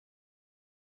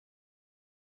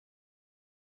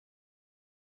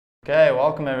Okay,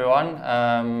 welcome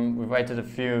everyone. We've waited a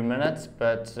few minutes,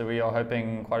 but we are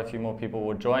hoping quite a few more people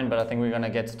will join, but I think we're going to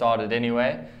get started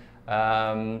anyway.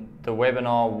 The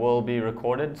webinar will be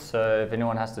recorded, so if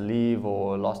anyone has to leave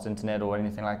or lost internet or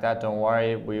anything like that, don't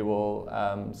worry, we will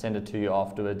send it to you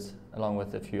afterwards along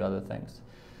with a few other things.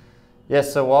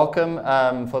 Yes, so welcome.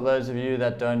 For those of you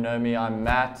that don't know me, I'm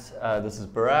Matt, this is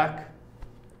Barak.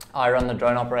 I run the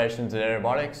drone operations at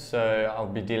Aerobotics, so I'll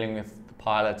be dealing with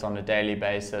pilots on a daily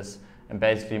basis, and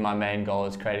basically my main goal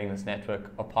is creating this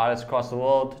network of pilots across the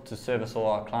world to service all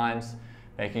our clients,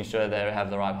 making sure they have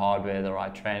the right hardware, the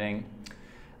right training.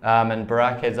 And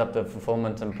Barak heads up the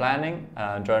fulfillment and planning.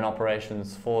 Drone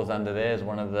operations falls under there as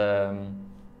one of the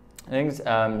things,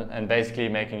 and basically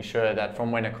making sure that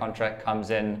from when a contract comes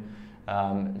in,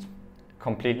 it's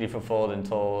completely fulfilled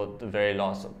until the very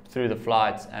last, through the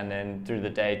flights and then through the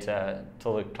data,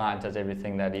 till the client has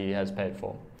everything that he has paid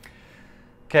for.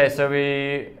 Okay, so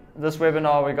this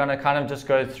webinar, we're going to kind of just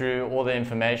go through all the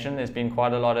information. There's been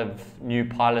quite a lot of new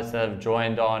pilots that have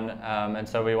joined on, and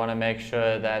so we want to make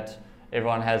sure that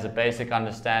everyone has a basic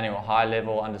understanding or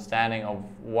high-level understanding of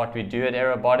what we do at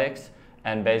Aerobotics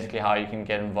and basically how you can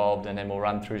get involved, and then we'll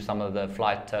run through some of the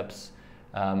flight tips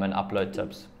and upload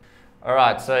tips. All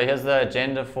right, so here's the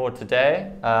agenda for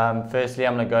today. Firstly,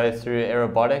 I'm going to go through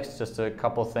Aerobotics, just a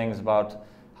couple things about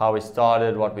how we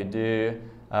started, what we do.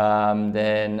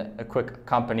 Then a quick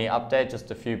company update,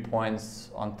 just a few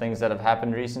points on things that have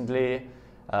happened recently.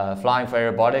 Flying for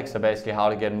Aerobotics, so basically how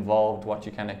to get involved, what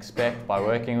you can expect by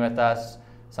working with us.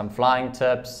 Some flying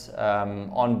tips,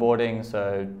 onboarding,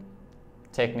 so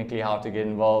technically how to get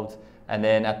involved. And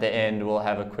then at the end, we'll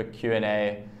have a quick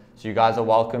Q&A. So you guys are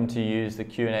welcome to use the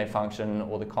Q&A function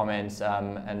or the comments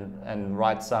and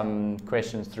write some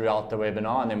questions throughout the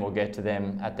webinar, and then we'll get to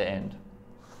them at the end.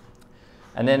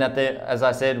 And then as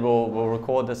I said, we'll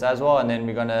record this as well, and then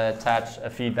we're going to attach a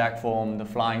feedback form, the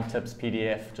flying tips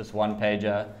PDF, just one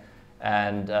pager,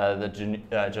 and the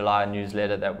July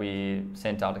newsletter that we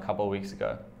sent out a couple of weeks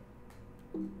ago.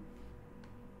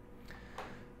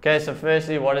 Okay, so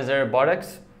firstly, what is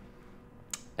Aerobotics?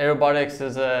 Aerobotics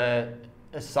is a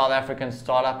South African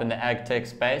startup in the ag tech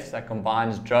space that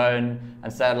combines drone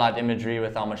and satellite imagery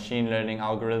with our machine learning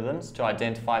algorithms to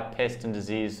identify pest and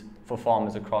disease for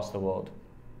farmers across the world.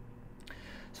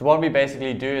 So what we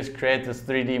basically do is create this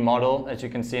 3D model, as you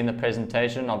can see in the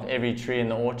presentation, of every tree in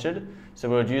the orchard. So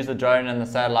we would use the drone and the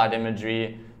satellite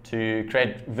imagery to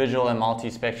create visual and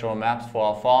multispectral maps for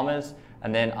our farmers,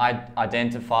 and then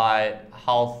identify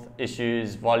health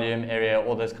issues, volume, area,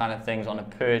 all those kind of things on a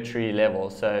per tree level.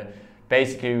 So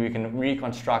basically we can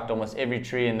reconstruct almost every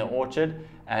tree in the orchard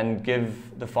and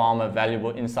give the farmer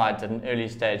valuable insights at an early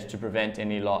stage to prevent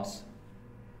any loss.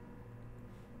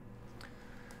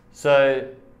 So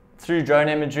through drone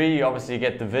imagery, you obviously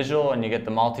get the visual and you get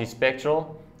the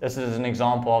multispectral. This is an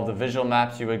example of the visual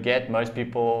maps you would get. Most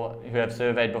people who have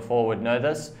surveyed before would know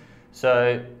this.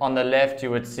 So on the left, you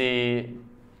would see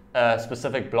a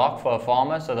specific block for a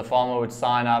farmer. So the farmer would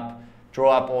sign up,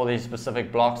 draw up all these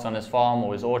specific blocks on his farm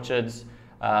or his orchards.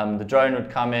 The drone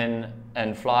would come in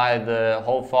and fly the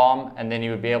whole farm, and then you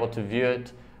would be able to view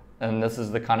it. And this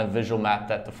is the kind of visual map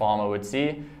that the farmer would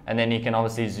see. And then you can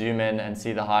obviously zoom in and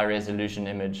see the high resolution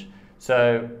image.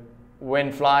 So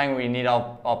when flying, we need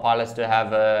our pilots to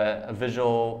have a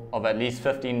visual of at least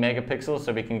 15 megapixels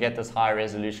so we can get this high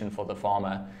resolution for the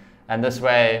farmer. And this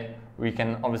way, we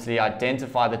can obviously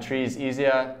identify the trees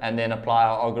easier and then apply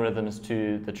our algorithms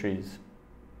to the trees.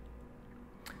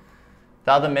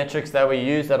 The other metrics that we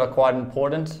use that are quite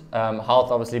important,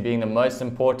 health obviously being the most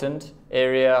important,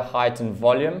 area, height, and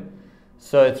volume.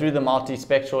 So through the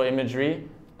multispectral imagery,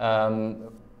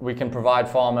 we can provide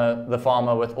the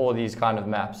farmer with all these kind of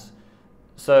maps.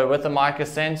 So with the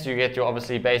MicroSense, you get your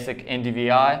obviously basic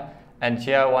NDVI, and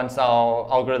here once our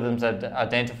algorithms have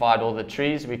identified all the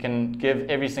trees, we can give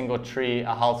every single tree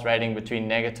a health rating between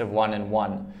 -1 and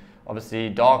 1. Obviously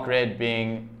dark red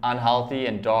being unhealthy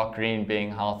and dark green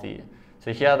being healthy.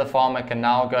 So here the farmer can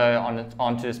now go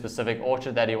onto a specific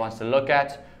orchard that he wants to look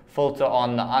at, filter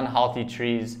on the unhealthy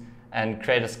trees, and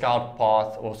create a scout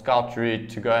path or scout route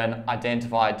to go and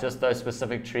identify just those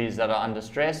specific trees that are under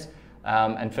stress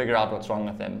and figure out what's wrong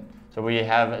with them. So we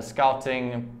have a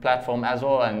scouting platform as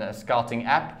well and a scouting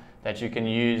app that you can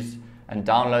use and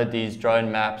download these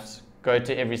drone maps, go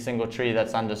to every single tree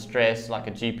that's under stress, like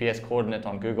a GPS coordinate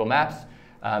on Google Maps,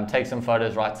 take some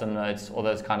photos, write some notes, all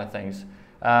those kind of things.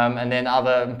 And then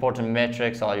other important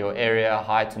metrics are your area,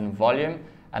 height, and volume,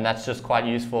 and that's just quite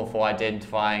useful for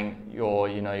identifying your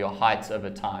heights over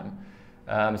time.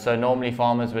 So normally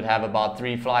farmers would have about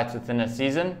 3 flights within a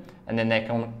season, and then they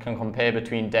can compare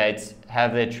between dates.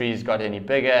 Have their trees got any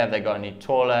bigger? Have they got any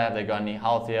taller? Have they got any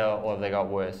healthier? Or have they got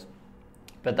worse?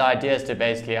 But the idea is to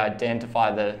basically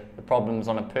identify the problems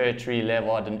on a per tree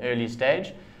level at an early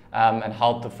stage, and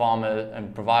help the farmer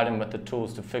and provide him with the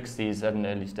tools to fix these at an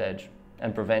early stage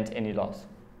and prevent any loss.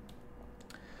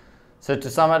 So to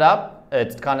sum it up,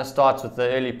 it kind of starts with the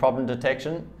early problem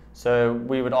detection. So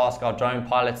we would ask our drone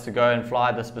pilots to go and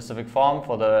fly the specific farm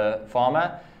for the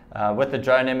farmer. With the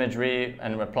drone imagery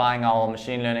and applying our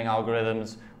machine learning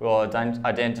algorithms, we'll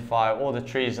identify all the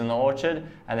trees in the orchard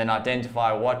and then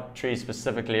identify what trees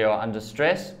specifically are under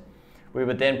stress. We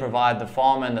would then provide the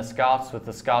farmer and the scouts with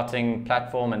the scouting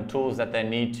platform and tools that they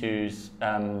need to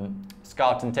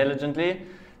scout intelligently,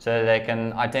 so they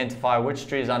can identify which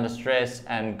trees are under stress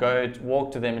and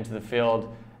walk to them into the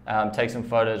field, take some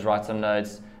photos, write some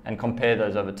notes, and compare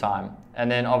those over time. And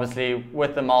then obviously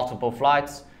with the multiple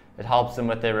flights, it helps them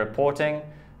with their reporting.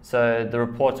 So the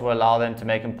reports will allow them to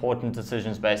make important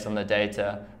decisions based on the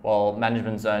data, while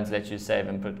management zones let you save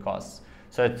input costs.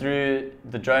 So through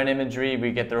the drone imagery,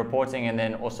 we get the reporting, and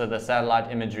then also the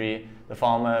satellite imagery. The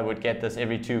farmer would get this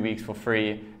every 2 weeks for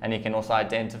free, and he can also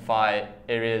identify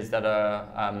areas that are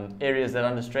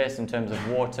under stress in terms of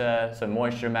water, so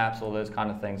moisture maps, all those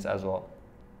kind of things as well.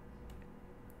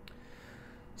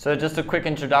 So just a quick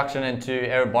introduction into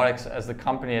Aerobotics as the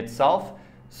company itself.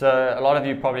 So a lot of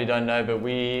you probably don't know, but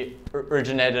we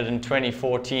originated in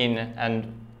 2014,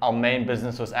 and our main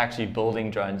business was actually building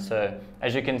drones. So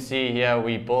as you can see here,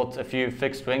 we built a few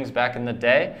fixed wings back in the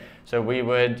day. So we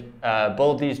would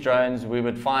build these drones, we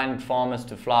would find farmers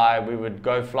to fly, we would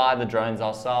go fly the drones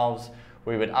ourselves,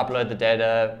 we would upload the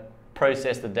data,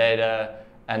 process the data,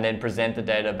 and then present the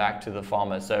data back to the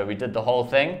farmer. So we did the whole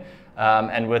thing,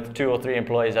 and with 2 or 3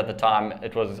 employees at the time,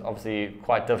 it was obviously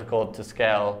quite difficult to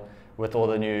scale with all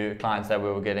the new clients that we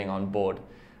were getting on board.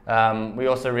 We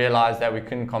also realized that we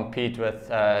couldn't compete with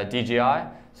DJI,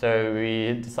 so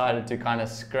we decided to kind of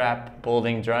scrap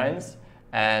building drones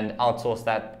and outsource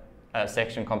that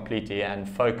section completely and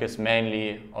focus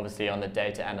mainly obviously on the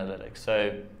data analytics.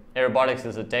 So Aerobotics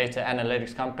is a data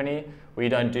analytics company. We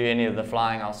don't do any of the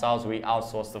flying ourselves, we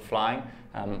outsource the flying,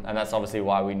 and that's obviously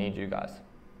why we need you guys.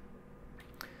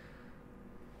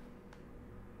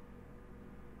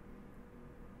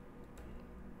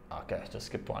 Okay, just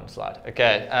skip one slide.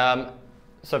 Okay,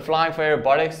 so flying for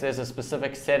Aerobotics, there's a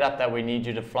specific setup that we need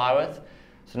you to fly with.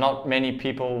 So not many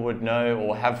people would know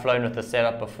or have flown with the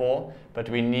setup before, but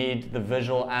we need the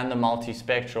visual and the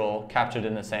multispectral captured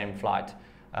in the same flight.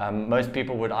 Most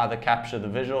people would either capture the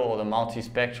visual or the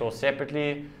multispectral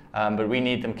separately, but we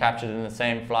need them captured in the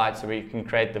same flight so we can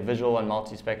create the visual and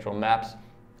multispectral maps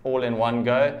all in one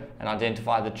go and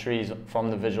identify the trees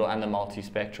from the visual and the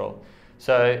multispectral.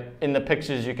 So in the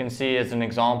pictures you can see as an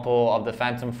example of the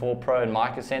Phantom 4 Pro and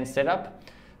MicroSense setup.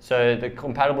 So the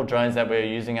compatible drones that we're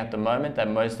using at the moment that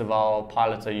most of our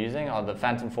pilots are using are the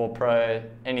Phantom 4 Pro,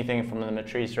 anything from the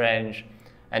Matrice range,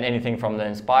 and anything from the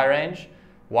Inspire range.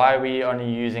 Why we are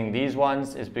only using these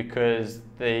ones is because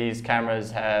these cameras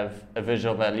have a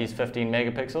visual of at least 15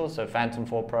 megapixels. So Phantom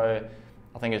 4 Pro,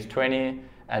 I think is 20.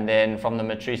 And then from the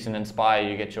Matrice and Inspire,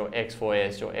 you get your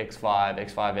X4S, your X5,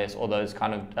 X5S, all those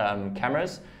kind of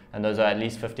cameras. And those are at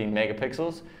least 15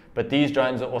 megapixels. But these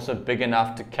drones are also big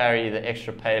enough to carry the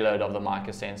extra payload of the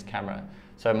MicroSense camera.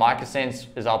 So MicroSense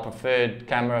is our preferred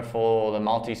camera for the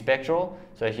multispectral.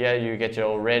 So here you get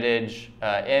your Red Edge,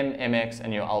 M, MX,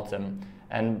 and your Ultim.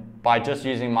 And by just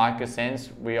using MicroSense,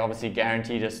 we obviously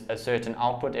guarantee a certain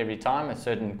output every time, a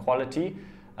certain quality.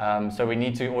 So we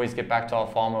need to always get back to our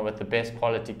farmer with the best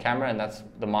quality camera, and that's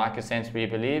the MicroSense, we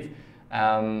believe.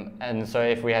 And so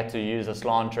if we had to use a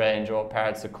slant range or a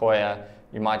Parrot Sequoia,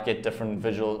 you might get different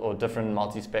visual or different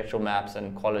multispectral maps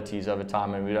and qualities over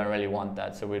time, and we don't really want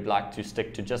that. So we'd like to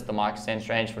stick to just the MicroSense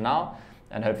range for now,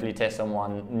 and hopefully test some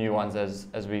new ones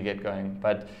as we get going.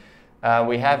 But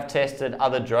we have tested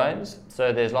other drones.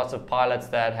 So there's lots of pilots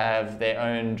that have their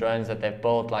own drones that they've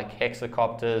built, like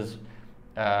hexacopters,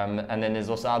 and then there's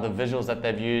also other visuals that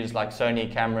they've used, like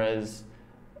Sony cameras,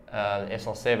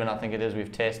 SL7 I think it is,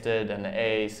 we've tested, and the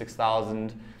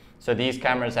A6000. So these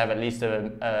cameras have at least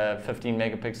a 15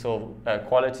 megapixel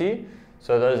quality,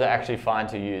 so those are actually fine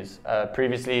to use.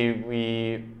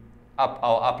 Previously,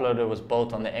 our uploader was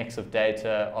built on the EXIF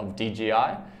data of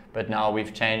DJI, but now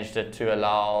we've changed it to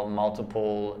allow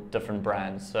multiple different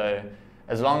brands. So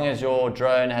as long as your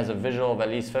drone has a visual of at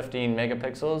least 15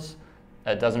 megapixels,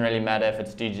 it doesn't really matter if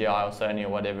it's DJI or Sony or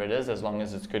whatever it is, as long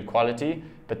as it's good quality.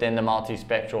 But then the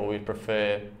multispectral, we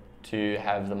prefer to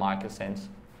have the MicroSense.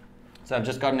 So I've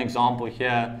just got an example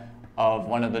here of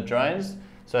one of the drones.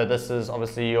 So this is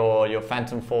obviously your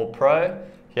Phantom 4 Pro.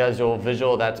 Here's your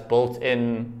visual that's built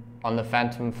in on the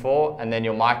Phantom 4, and then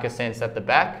your MicroSense at the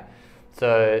back.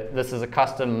 So this is a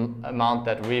custom mount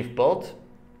that we've built,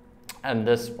 and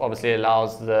this obviously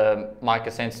allows the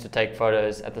MicroSense to take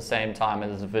photos at the same time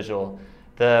as the visual.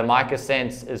 The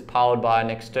MicroSense is powered by an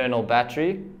external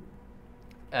battery,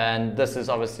 and this is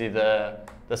obviously the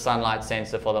sunlight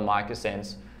sensor for the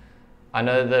MicroSense. I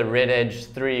know the Red Edge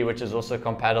 3, which is also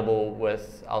compatible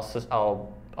with our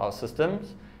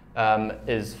systems,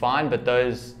 is fine, but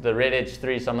the Red Edge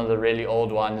 3, some of the really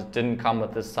old ones, didn't come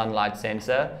with this sunlight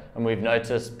sensor, and we've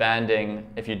noticed banding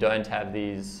if you don't have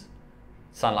these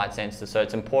sunlight sensors. So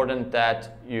it's important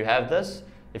that you have this.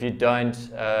 If you don't,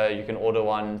 you can order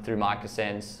one through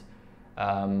MicroSense.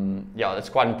 Yeah, it's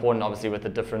quite important, obviously, with the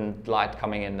different light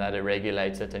coming in, that it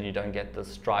regulates it and you don't get the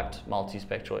striped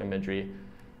multispectral imagery.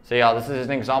 So yeah, this is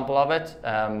an example of it.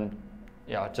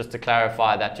 Yeah, just to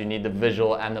clarify that you need the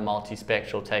visual and the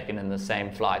multispectral taken in the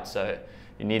same flight. So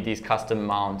you need these custom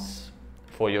mounts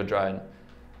for your drone.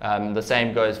 The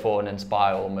same goes for an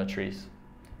Inspire or Matrice.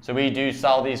 So we do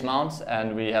sell these mounts,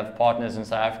 and we have partners in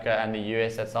South Africa and the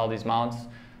US that sell these mounts.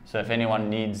 So if anyone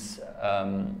needs a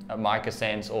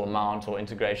MicroSense or mount or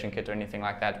integration kit or anything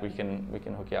like that, we can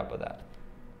hook you up with that.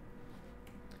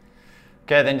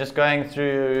 Okay, then just going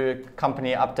through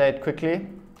company update quickly.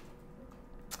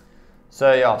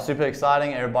 So yeah, super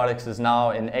exciting. Aerobotics is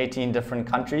now in 18 different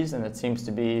countries, and it seems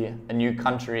to be a new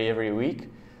country every week.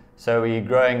 So we're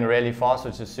growing really fast,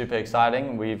 which is super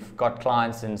exciting. We've got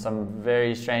clients in some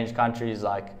very strange countries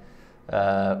like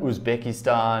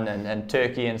Uzbekistan and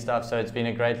Turkey and stuff. So it's been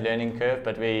a great learning curve,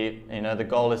 but the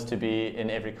goal is to be in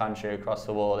every country across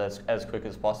the world as quick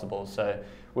as possible. So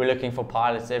we're looking for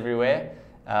pilots everywhere,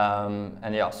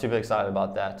 and yeah, super excited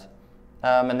about that.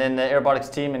 And then the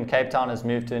Aerobotics team in Cape Town has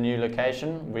moved to a new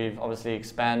location. We've obviously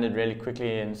expanded really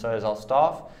quickly, and so has our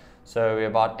staff. So we're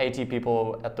about 80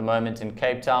 people at the moment in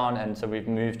Cape Town, and so we've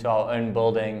moved to our own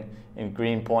building in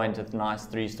Greenpoint. It's a nice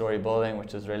 3-story building,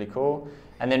 which is really cool.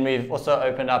 And then we've also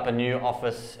opened up a new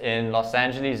office in Los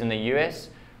Angeles in the US.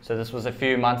 So this was a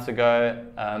few months ago,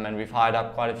 and we've hired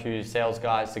up quite a few sales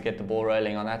guys to get the ball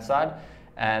rolling on that side.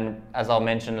 And as I'll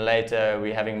mention later,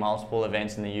 we're having multiple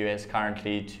events in the US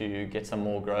currently to get some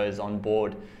more growers on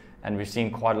board, and we've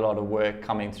seen quite a lot of work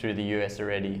coming through the US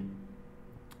already.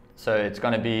 So it's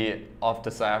going to be,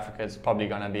 after South Africa, it's probably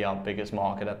going to be our biggest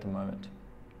market at the moment.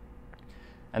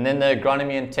 And then the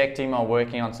agronomy and tech team are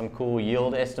working on some cool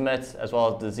yield estimates as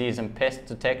well as disease and pest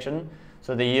detection.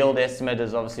 So the yield estimate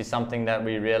is obviously something that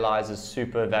we realize is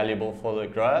super valuable for the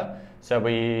grower. So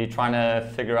we're trying to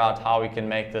figure out how we can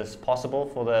make this possible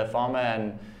for the farmer,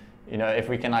 and if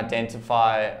we can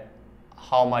identify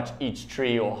how much each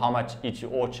tree or how much each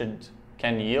orchard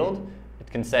can yield, it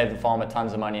can save the farmer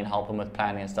tons of money and help them with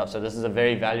planning and stuff. So this is a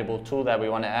very valuable tool that we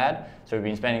want to add. So we've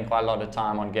been spending quite a lot of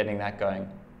time on getting that going.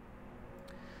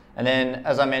 And then,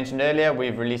 as I mentioned earlier,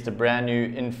 we've released a brand new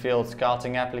in-field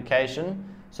scouting application.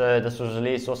 So this was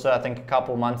released also, I think, a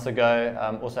couple months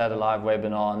ago. Also had a live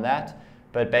webinar on that.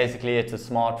 But basically, it's a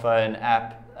smartphone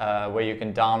app where you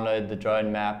can download the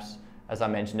drone maps, as I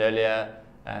mentioned earlier,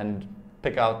 and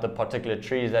pick out the particular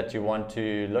trees that you want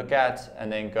to look at,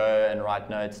 and then go and write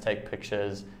notes, take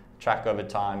pictures, track over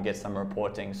time, get some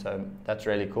reporting. So that's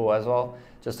really cool as well.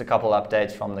 Just a couple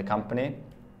updates from the company.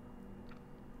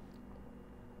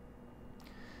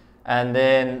 And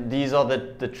then these are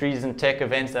the trees and tech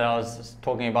events that I was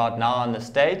talking about now in the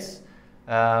States.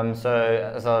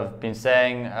 So as I've been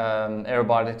saying,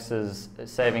 Aerobotics is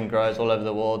saving growers all over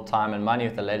the world time and money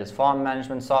with the latest farm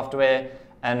management software,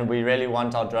 and we really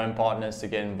want our drone partners to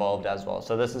get involved as well.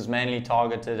 So this is mainly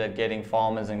targeted at getting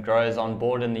farmers and growers on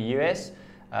board in the US,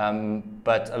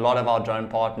 but a lot of our drone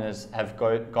partners have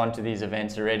gone to these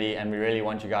events already, and we really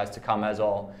want you guys to come as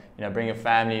well. Bring your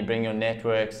family, bring your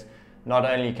networks. Not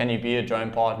only can you be a drone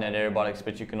partner at Aerobotics,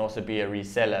 but you can also be a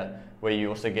reseller where you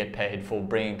also get paid for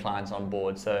bringing clients on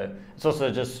board. So it's also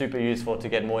just super useful to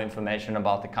get more information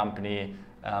about the company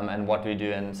and what we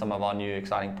do and some of our new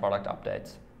exciting product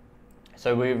updates.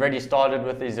 So we've already started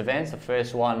with these events. The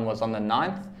first one was on the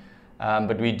 9th,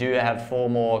 but we do have 4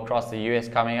 more across the US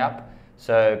coming up.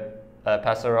 So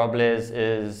Paso Robles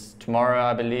is tomorrow,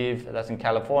 I believe. That's in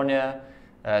California.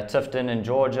 Tifton in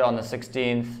Georgia on the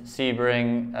 16th,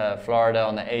 Sebring, Florida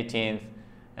on the 18th,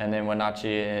 and then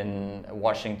Wenatchee in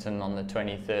Washington on the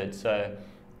 23rd. So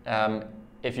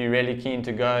if you're really keen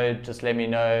to go, just let me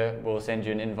know. We'll send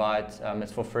you an invite.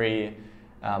 It's for free,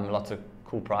 lots of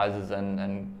cool prizes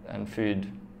and food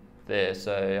there.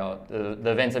 So yeah,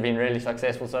 the events have been really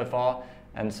successful so far,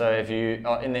 And so if you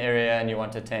are in the area and you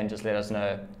want to attend, just let us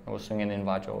know, and we'll swing an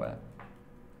invite your way.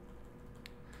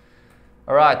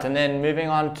 All right, and then moving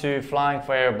on to flying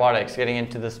for aerobotics, getting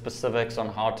into the specifics on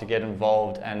how to get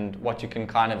involved and what you can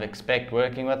kind of expect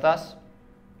working with us.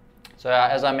 So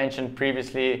as I mentioned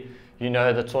previously, you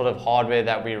know the sort of hardware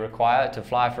that we require to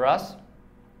fly for us.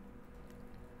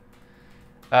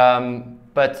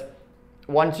 But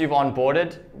once you've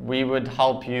onboarded, we would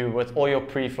help you with all your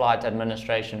pre-flight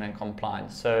administration and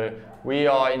compliance. So we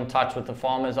are in touch with the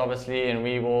farmers, obviously, and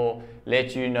we will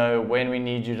let you know when we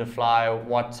need you to fly,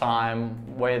 what time,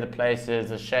 where the place is,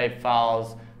 the shape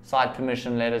files, site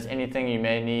permission letters, anything you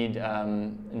may need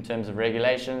in terms of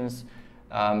regulations.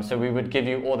 So we would give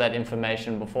you all that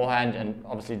information beforehand and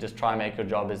obviously just try and make your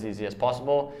job as easy as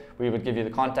possible. We would give you the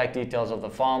contact details of the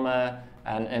farmer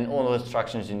and all the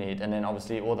instructions you need, and then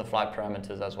obviously all the flight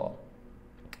parameters as well.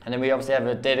 And then we obviously have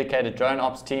a dedicated drone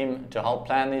ops team to help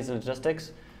plan these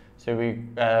logistics. So we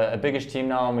a biggish team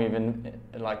now, and we've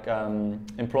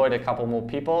employed a couple more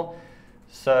people.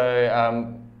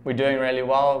 So we're doing really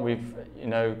well. We've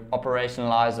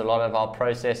operationalized a lot of our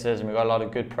processes, and we've got a lot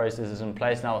of good processes in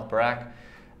place now with Barak.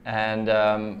 And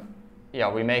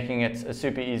we're making it a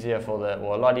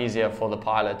lot easier for the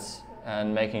pilots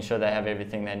and making sure they have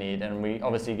everything they need. And we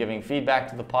obviously giving feedback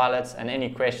to the pilots, and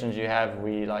any questions you have,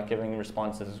 we like giving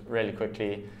responses really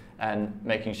quickly and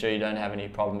making sure you don't have any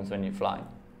problems when you're flying.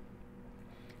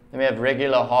 Then we have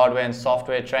regular hardware and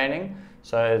software training.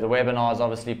 So the webinar is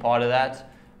obviously part of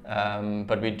that.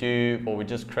 But we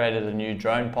just created a new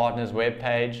Drone Partners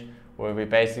webpage where we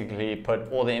basically put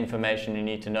all the information you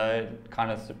need to know,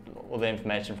 kind of all the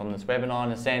information from this webinar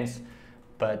in a sense,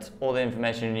 but all the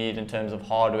information you need in terms of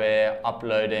hardware,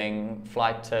 uploading,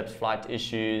 flight tips, flight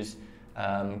issues,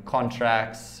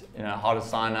 contracts, how to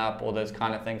sign up, all those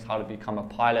kind of things, how to become a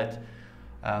pilot,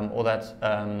 all that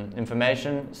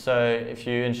information. So if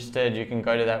you're interested, you can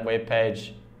go to that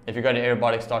webpage. If you go to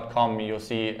aerobotics.com, you'll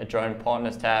see a Drone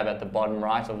Partners tab at the bottom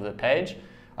right of the page.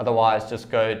 Otherwise,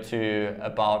 just go to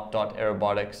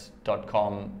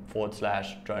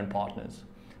about.aerobotics.com/drone partners,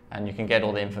 and you can get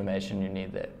all the information you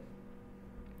need there.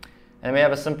 And we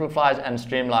have a simplified and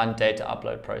streamlined data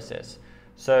upload process.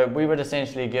 So we would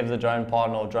essentially give the drone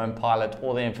partner or drone pilot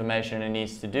all the information he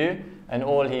needs to do, and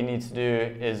all he needs to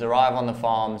do is arrive on the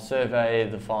farm, survey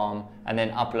the farm, and then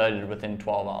upload it within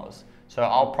 12 hours. So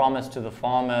our promise to the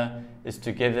farmer is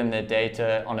to give them their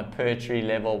data on a per tree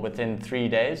level within 3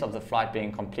 days of the flight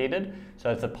being completed.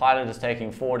 So if the pilot is taking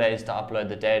 4 days to upload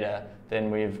the data, then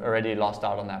we've already lost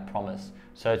out on that promise.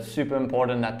 So it's super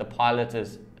important that the pilot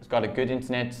has got a good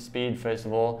internet speed first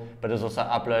of all, but is also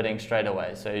uploading straight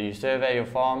away. So you survey your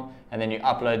farm and then you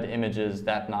upload the images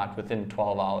that night within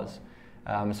 12 hours.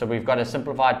 So we've got a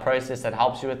simplified process that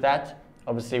helps you with that.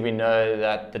 Obviously, we know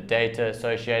that the data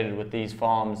associated with these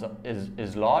farms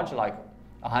is large, like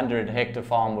 100 hectare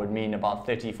farm would mean about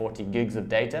 30, 40 gigs of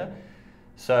data.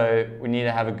 So we need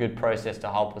to have a good process to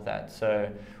help with that. So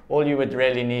all you would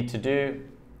really need to do,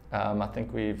 I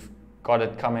think we've got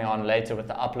it coming on later with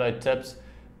the upload tips,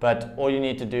 but all you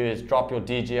need to do is drop your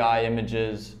DJI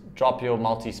images, drop your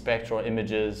multispectral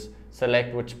images,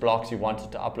 select which blocks you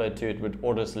wanted to upload to, it would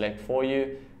auto select for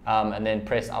you. And then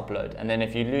press upload. And then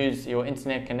if you lose your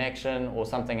internet connection or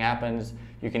something happens,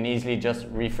 you can easily just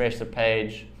refresh the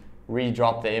page,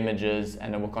 re-drop the images,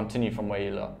 and it will continue from where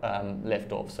you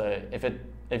left off. So if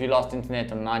you lost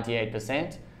internet on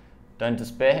 98%, don't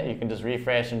despair. You can just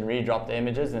refresh and re-drop the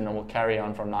images, and it will carry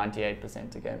on from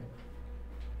 98% again.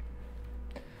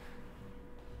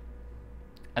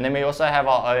 And then we also have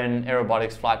our own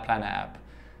Aerobotics Flight Planner app.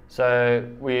 So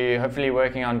we're hopefully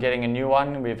working on getting a new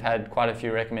one. We've had quite a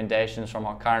few recommendations from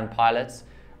our current pilots,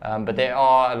 but there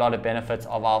are a lot of benefits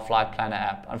of our Flight Planner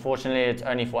app. Unfortunately, it's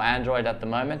only for Android at the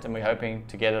moment, and we're hoping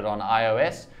to get it on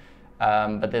iOS.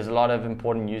 But there's a lot of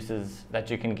important uses that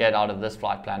you can get out of this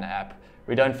Flight Planner app.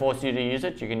 We don't force you to use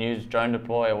it. You can use Drone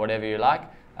Deploy or whatever you like,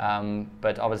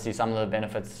 but obviously some of the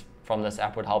benefits from this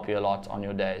app would help you a lot on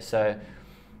your day. So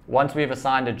once we've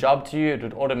assigned a job to you, it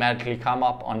would automatically come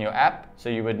up on your app, so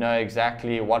you would know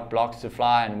exactly what blocks to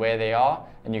fly and where they are,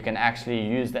 and you can actually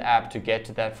use the app to get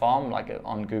to that farm, like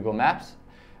on Google Maps.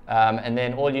 And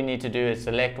then all you need to do is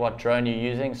select what drone you're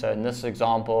using. So in this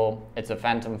example, it's a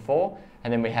Phantom 4,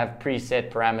 and then we have preset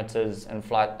parameters and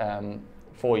flight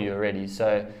for you already.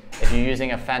 So if you're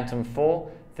using a Phantom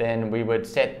 4, then we would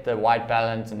set the white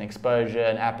balance and exposure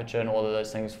and aperture and all of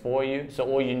those things for you. So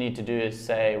all you need to do is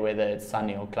say whether it's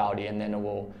sunny or cloudy, and then it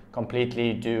will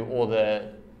completely do all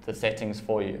the settings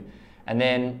for you. And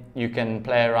then you can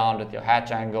play around with your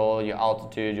hatch angle, your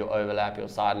altitude, your overlap, your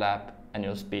side lap, and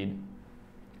your speed.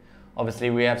 Obviously,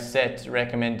 we have set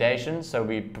recommendations, so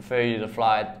we prefer you to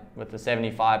fly it with the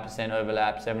 75%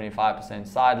 overlap, 75%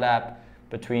 side lap,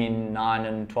 between 9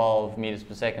 and 12 meters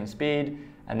per second speed,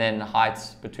 and then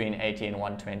heights between 80 and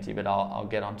 120, but I'll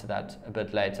get onto that a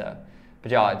bit later.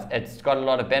 But yeah, it's got a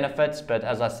lot of benefits, but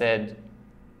as I said,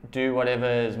 do whatever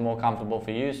is more comfortable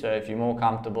for you. So if you're more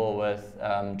comfortable with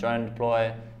drone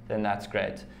deploy, then that's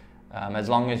great. As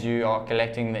long as you are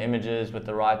collecting the images with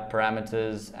the right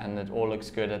parameters and it all looks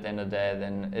good at the end of the day,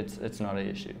 then it's not an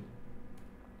issue.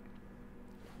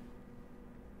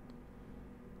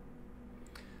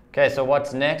 Okay, so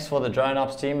what's next for the drone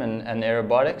ops team and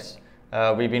Aerobotics?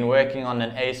 We've been working on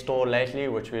an A store lately,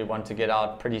 which we want to get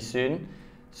out pretty soon.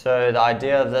 So the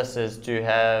idea of this is to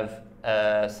have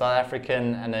a South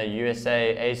African and a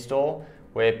USA A store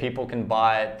where people can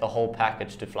buy the whole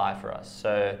package to fly for us.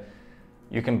 So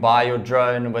you can buy your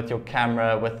drone with your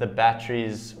camera, with the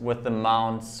batteries, with the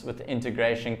mounts, with the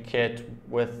integration kit,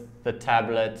 with the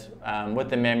tablet, with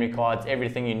the memory cards,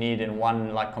 everything you need in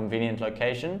one convenient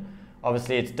location.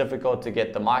 Obviously, it's difficult to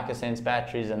get the MicroSense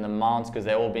batteries and the mounts because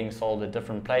they're all being sold at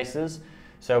different places.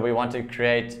 So we want to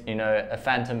create, a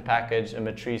Phantom package, a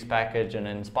Matrice package, an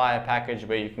Inspire package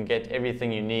where you can get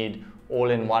everything you need all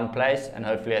in one place and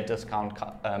hopefully at discount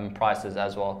prices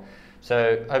as well.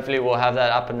 So hopefully we'll have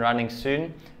that up and running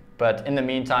soon. But in the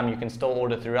meantime, you can still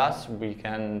order through us. We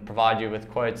can provide you with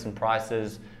quotes and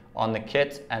prices on the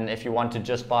kit. And if you want to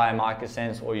just buy a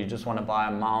MicroSense, or you just want to buy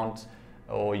a mount,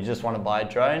 or you just want to buy a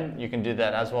drone, you can do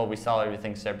that as well. We sell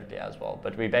everything separately as well.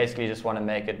 But we basically just want to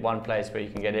make it one place where you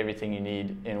can get everything you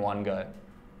need in one go.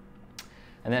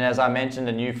 And then, as I mentioned,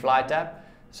 a new flight app.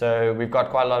 So we've got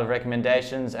quite a lot of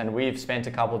recommendations, and we've spent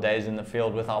a couple of days in the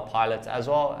field with our pilots as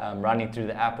well, running through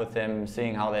the app with them,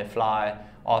 seeing how they fly,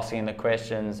 asking the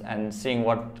questions, and seeing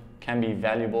what can be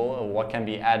valuable or what can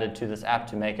be added to this app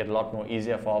to make it a lot more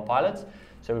easier for our pilots.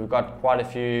 So we've got quite a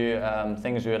few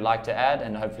things we would like to add,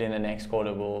 and hopefully in the next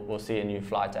quarter we'll see a new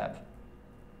flight app.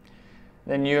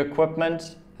 Then new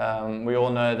equipment. We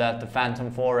all know that the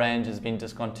Phantom 4 range has been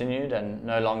discontinued and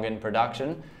no longer in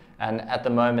production. And at the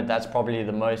moment, that's probably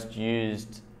the most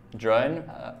used drone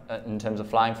in terms of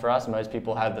flying for us. Most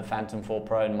people have the Phantom 4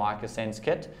 Pro and MicroSense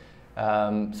kit.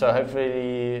 So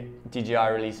hopefully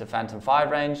DJI release a Phantom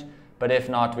 5 range. But if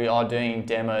not, we are doing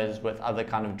demos with other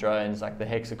kind of drones like the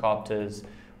hexacopters.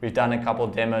 We've done a couple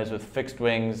of demos with fixed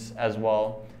wings as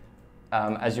well.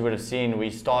 As you would have seen,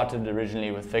 we started originally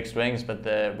with fixed wings, but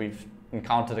we've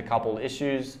encountered a couple of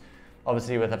issues.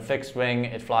 Obviously, with a fixed wing,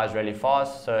 it flies really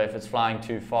fast. So if it's flying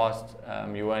too fast,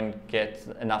 you won't get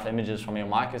enough images from your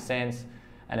MicroSense.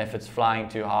 And if it's flying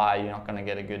too high, you're not going to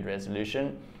get a good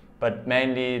resolution. But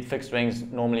mainly, fixed wings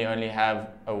normally only have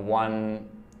a one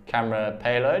camera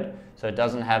payload, so it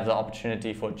doesn't have the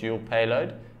opportunity for dual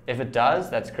payload. If it does,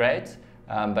 that's great.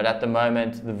 But at the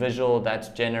moment, the visual that's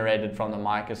generated from the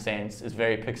MicroSense is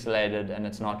very pixelated and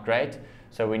it's not great.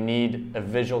 So we need a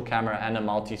visual camera and a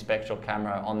multispectral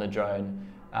camera on the drone.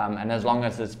 And as long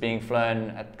as it's being flown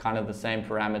at kind of the same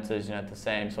parameters, at the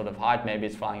same sort of height, maybe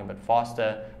it's flying a bit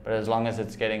faster, but as long as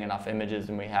it's getting enough images,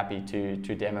 then we're happy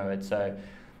to demo it. So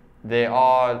there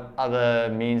are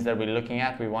other means that we're looking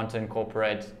at. We want to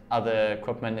incorporate other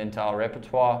equipment into our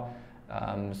repertoire.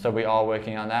 So we are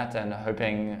working on that and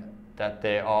hoping that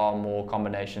there are more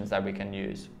combinations that we can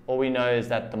use. All we know is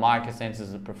that the MicroSense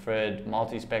is the preferred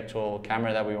multispectral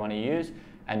camera that we want to use,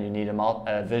 and you need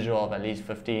a visual of at least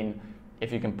 15.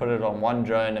 If you can put it on one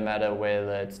drone, no matter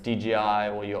whether it's DJI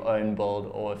or your own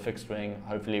build or a fixed wing,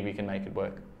 hopefully we can make it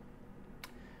work.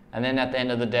 And then at the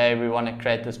end of the day, we want to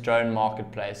create this drone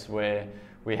marketplace where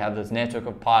we have this network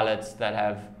of pilots that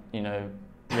have,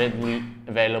 readily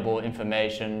available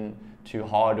information to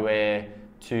hardware,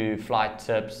 to flight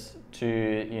tips,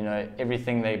 to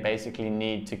everything they basically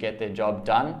need to get their job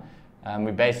done.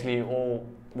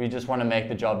 We just want to make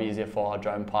the job easier for our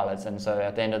drone pilots, and so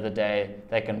at the end of the day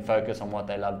they can focus on what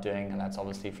they love doing, and that's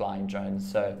obviously flying drones.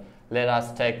 So let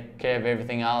us take care of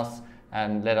everything else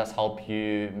and let us help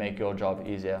you make your job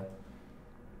easier.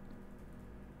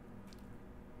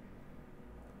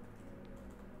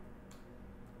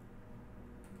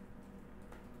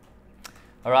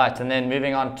 All right, and then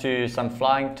moving on to some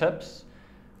flying tips.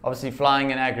 Obviously,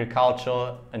 flying in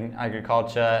agriculture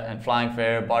and flying for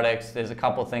aerobotics, there's a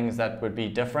couple things that would be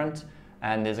different,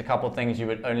 and there's a couple things you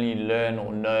would only learn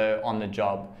or know on the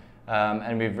job.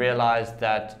 And we've realized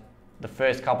that the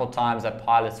first couple times that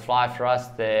pilots fly for us,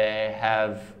 they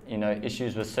have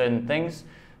issues with certain things.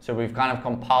 So we've kind of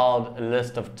compiled a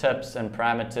list of tips and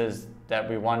parameters that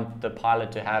we want the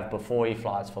pilot to have before he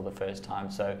flies for the first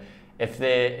time. So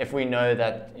if we know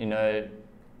that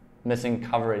missing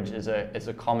coverage is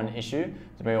a common issue.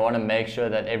 So we want to make sure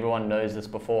that everyone knows this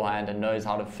beforehand and knows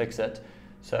how to fix it.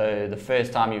 So the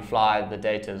first time you fly, the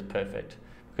data is perfect.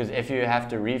 Because if you have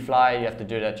to refly, you have to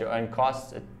do it at your own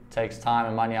cost. It takes time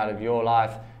and money out of your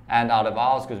life and out of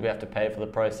ours, because we have to pay for the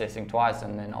processing twice,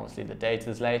 and then obviously the data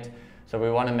is late. So we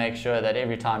want to make sure that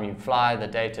every time you fly, the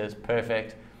data is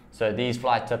perfect. So these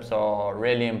flight tips are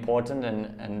really important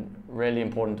and really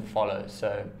important to follow.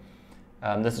 So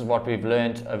this is what we've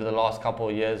learned over the last couple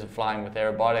of years of flying with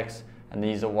Aerobotics, and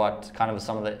these are what kind of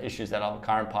some of the issues that our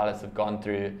current pilots have gone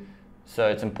through. So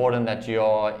it's important that you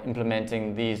are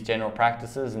implementing these general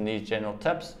practices and these general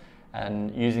tips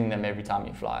and using them every time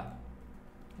you fly.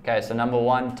 Okay, so number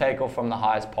one, take off from the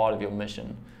highest part of your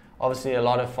mission. Obviously, a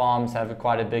lot of farms have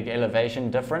quite a big elevation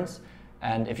difference,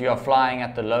 and if you are flying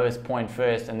at the lowest point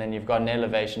first and then you've got an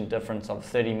elevation difference of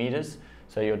 30 meters,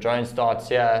 so your drone starts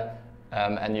here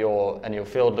and your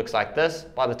field looks like this.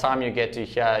 By the time you get to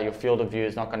here, your field of view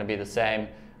is not going to be the same,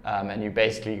 and you're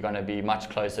basically going to be much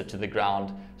closer to the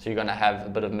ground, so you're going to have a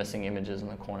bit of missing images in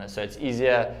the corner. So it's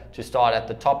easier to start at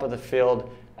the top of the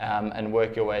field and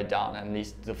work your way down, and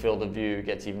the field of view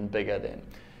gets even bigger then.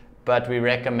 But we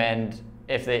recommend,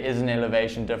 if there is an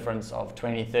elevation difference of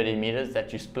 20-30 meters,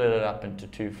 that you split it up into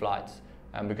 2 flights,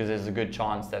 because there's a good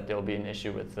chance that there will be an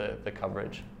issue with the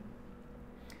coverage.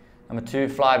 Number 2,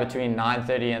 fly between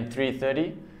 9:30 and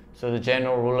 3:30. So the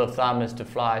general rule of thumb is to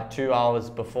fly 2 hours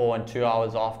before and 2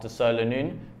 hours after solar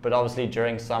noon, but obviously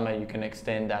during summer you can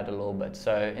extend that a little bit.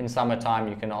 So in summertime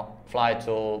you can fly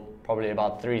till probably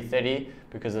about 3:30,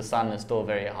 because the sun is still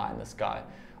very high in the sky.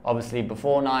 Obviously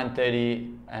before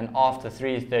 9:30 and after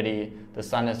 3:30, the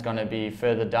sun is going to be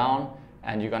further down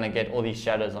and you're going to get all these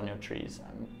shadows on your trees.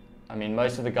 I mean,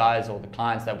 most of the guys or the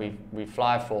clients that we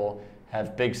fly for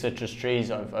have big citrus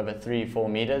trees of over 3-4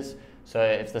 meters. So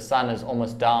if the sun is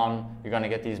almost down, you're going to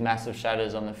get these massive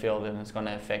shadows on the field, and it's going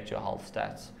to affect your health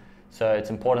stats. So it's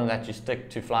important that you stick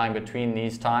to flying between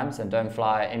these times and don't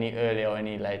fly any earlier or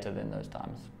any later than those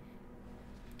times.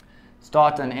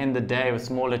 Start and end the day with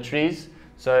smaller trees.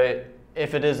 So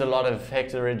if it is a lot of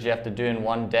hectarage you have to do in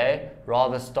one day,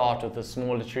 rather start with the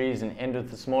smaller trees and end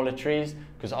with the smaller trees,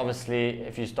 because obviously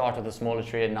if you start with the smaller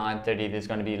tree at 9:30, there's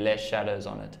going to be less shadows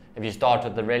on it. If you start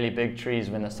with the really big trees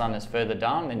when the sun is further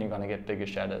down, then you're going to get bigger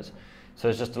shadows. So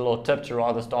it's just a little tip to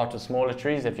rather start with smaller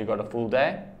trees if you've got a full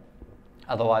day.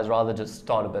 Otherwise, rather just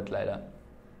start a bit later.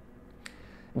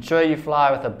 Ensure you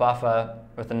fly with a buffer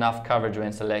with enough coverage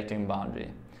when selecting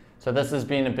boundary. So this has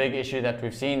been a big issue that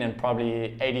we've seen, and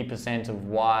probably 80% of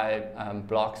why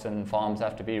blocks and farms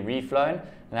have to be reflown,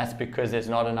 and that's because there's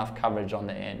not enough coverage on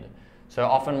the end. So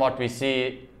often what we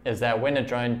see is that when a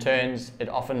drone turns, it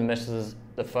often misses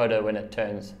the photo when it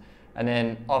turns. And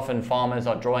then often farmers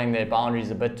are drawing their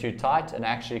boundaries a bit too tight and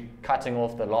actually cutting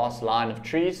off the last line of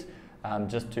trees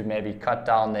just to maybe cut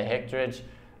down their hectarage.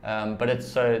 But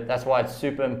that's why it's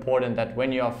super important that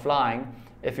when you are flying,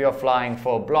 if you're flying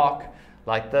for a block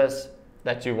like this,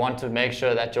 that you want to make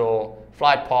sure that your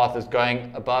flight path is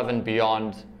going above and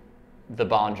beyond the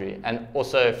boundary, and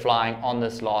also flying on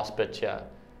this last bit here.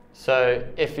 So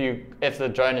if the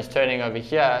drone is turning over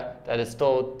here, that is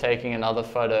still taking another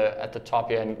photo at the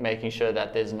top here and making sure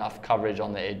that there's enough coverage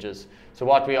on the edges. So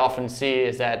what we often see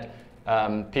is that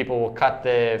people will cut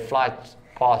their flight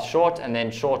path short and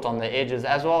then short on the edges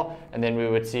as well, and then we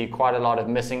would see quite a lot of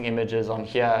missing images on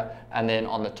here and then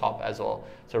on the top as well.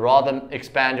 So rather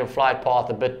expand your flight path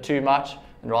a bit too much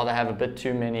and rather have a bit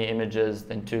too many images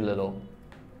than too little.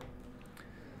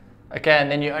 Okay, and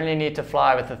then you only need to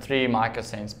fly with the 3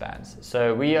 microsense bands.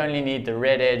 So we only need the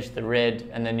red edge, the red,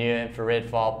 and the near infrared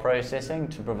file processing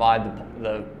to provide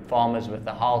the farmers with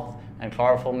the health and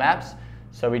chlorophyll maps.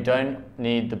 So we don't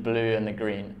need the blue and the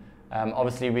green.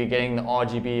 Obviously we're getting the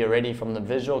RGB already from the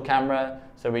visual camera,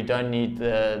 so we don't need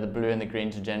the blue and the green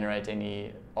to generate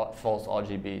any false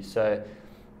RGB. So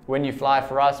when you fly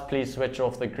for us, please switch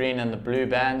off the green and the blue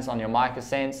bands on your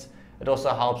microsense. It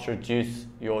also helps reduce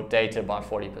your data by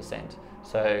 40%.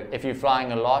 So if you're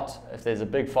flying a lot, if there's a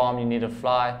big farm you need to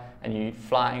fly, and you're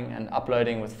flying and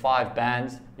uploading with 5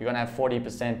 bands, you're going to have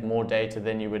 40% more data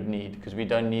than you would need, because we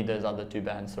don't need those other 2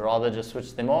 bands. So rather just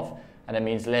switch them off, and it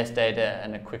means less data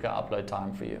and a quicker upload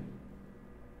time for you.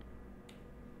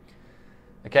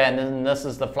 Okay, and then this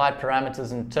is the flight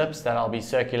parameters and tips that I'll be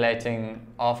circulating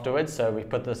afterwards. So we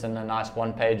put this in a nice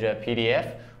 1-pager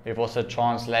PDF. We've also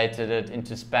translated it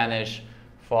into Spanish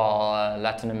for our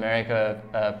Latin America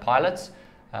pilots.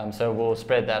 So we'll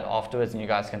spread that afterwards and you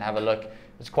guys can have a look.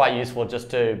 It's quite useful just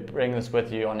to bring this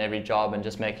with you on every job and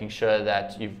just making sure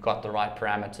that you've got the right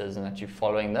parameters and that you're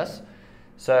following this.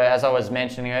 So as I was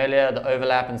mentioning earlier, the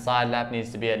overlap and side lap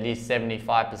needs to be at least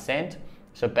 75%.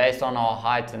 So based on our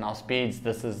height and our speeds,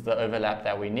 this is the overlap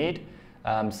that we need.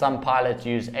 Some pilots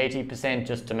use 80%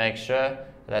 just to make sure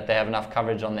that they have enough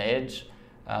coverage on the edge.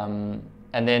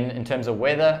 And then in terms of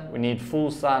weather, we need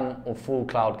full sun or full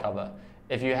cloud cover.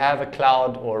 If you have a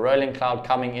cloud or a rolling cloud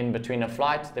coming in between a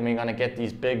flight, then we're going to get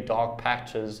these big dark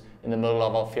patches in the middle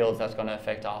of our fields that's going to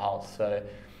affect our health. So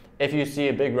if you see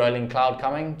a big rolling cloud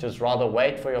coming, just rather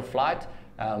wait for your flight,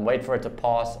 wait for it to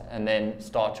pass, and then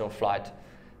start your flight.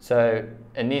 So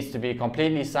it needs to be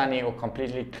completely sunny or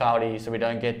completely cloudy so we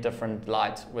don't get different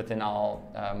light within our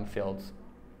fields.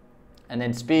 And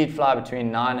then speed, fly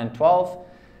between 9 and 12.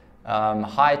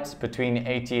 Height between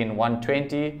 80 and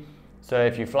 120. So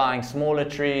if you're flying smaller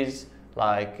trees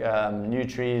like new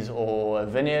trees or a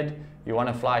vineyard, you want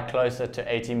to fly closer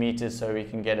to 80 meters so we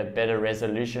can get a better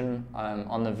resolution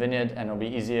on the vineyard, and it'll be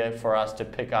easier for us to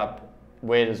pick up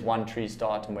where does one tree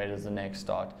start and where does the next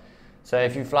start. So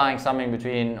if you're flying something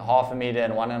between 0.5 meter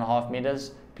and 1.5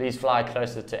 meters, please fly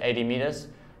closer to 80 meters.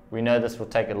 We know this will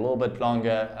take a little bit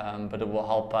longer, but it will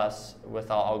help us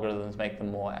with our algorithms make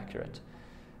them more accurate.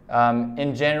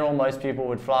 In general, most people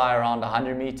would fly around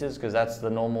 100 meters because that's the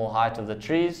normal height of the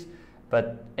trees.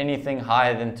 But anything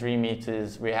higher than 3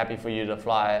 meters, we're happy for you to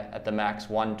fly at the max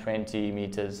 120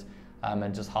 meters, and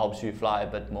it just helps you fly a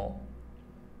bit more.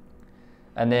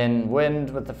 And then wind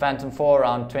with the Phantom 4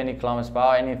 around 20 kilometers per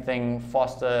hour. Anything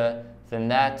faster than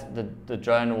that, the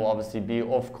drone will obviously be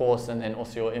off course, and then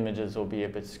also your images will be a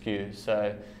bit skewed.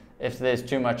 So if there's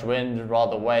too much wind,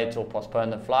 rather wait or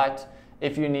postpone the flight.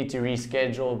 If you need to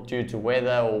reschedule due to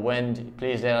weather or wind,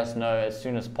 please let us know as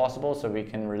soon as possible so we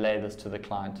can relay this to the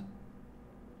client.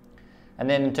 And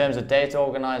then in terms of data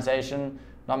organization,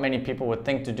 not many people would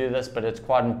think to do this, but it's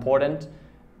quite important.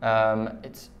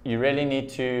 You really need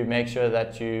to make sure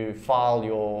that you file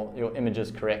your images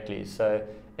correctly. So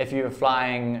if you're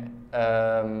flying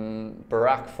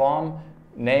Barak Farm,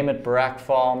 name it Barak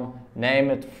Farm,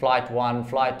 name it Flight 1,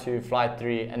 Flight 2, Flight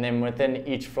 3, and then within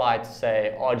each flight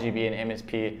say RGB and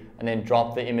MSP, and then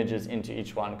drop the images into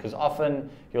each one, because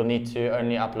often you'll need to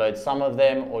only upload some of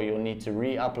them, or you'll need to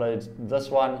re-upload this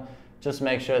one. Just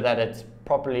make sure that it's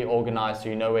properly organized so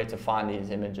you know where to find these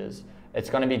images.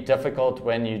 It's going to be difficult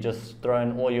when you just throw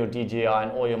in all your DJI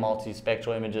and all your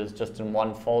multispectral images just in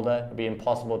one folder. It'll be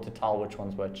impossible to tell which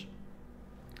one's which.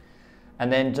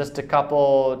 And then just a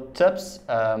couple tips.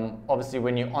 Obviously,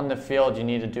 when you're on the field, you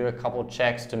need to do a couple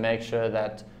checks to make sure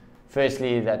that,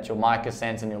 firstly, that your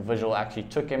MicaSense and your visual actually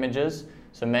took images.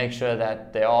 So make sure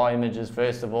that there are images,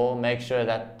 first of all. Make sure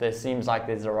that there seems like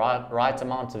there's the right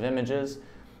amount of images.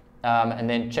 And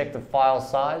then check the file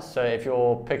size. So if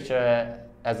your picture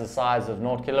has a size of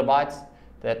 0 kilobytes,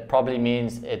 that probably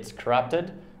means it's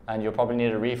corrupted and you'll probably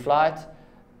need a reflight.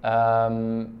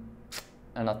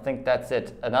 And I think that's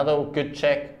it. Another good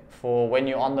check for when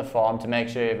you're on the farm to make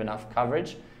sure you have enough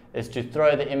coverage is to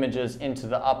throw the images into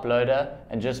the uploader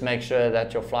and just make sure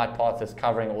that your flight path is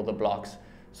covering all the blocks.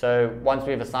 So once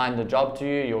we've assigned the job to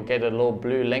you, you'll get a little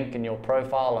blue link in your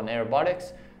profile on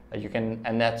Aerobotics.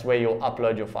 And that's where you'll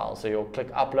upload your file. So you'll click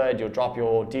upload, you'll drop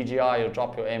your DJI, you'll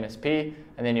drop your MSP,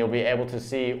 and then you'll be able to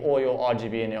see all your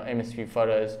RGB and your MSP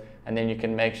photos, and then you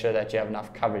can make sure that you have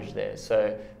enough coverage there.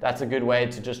 So that's a good way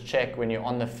to just check when you're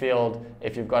on the field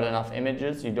if you've got enough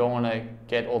images. You don't want to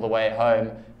get all the way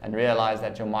home and realize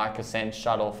that your MicaSense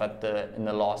shut off in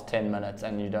the last 10 minutes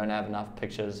and you don't have enough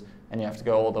pictures and you have to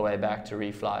go all the way back to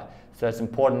refly. So it's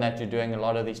important that you're doing a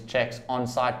lot of these checks on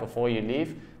site before you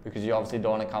leave, because you obviously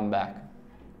don't want to come back.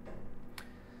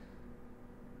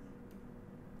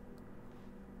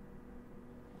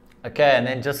 Okay, and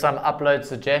then just some upload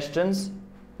suggestions.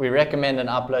 We recommend an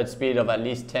upload speed of at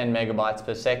least 10 megabytes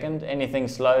per second. Anything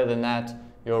slower than that,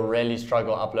 you'll really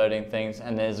struggle uploading things,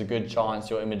 and there's a good chance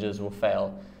your images will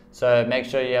fail. So make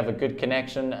sure you have a good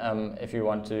connection if you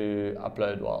want to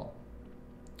upload well.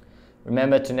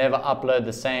 Remember to never upload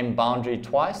the same boundary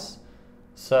twice.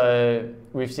 So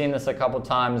we've seen this a couple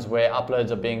times where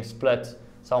uploads are being split.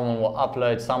 Someone will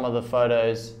upload some of the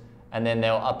photos and then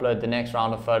they'll upload the next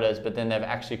round of photos, but then they've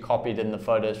actually copied in the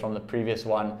photos from the previous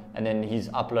one, and then he's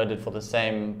uploaded for the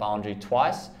same boundary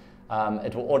twice.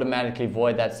 It will automatically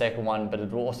void that second one, but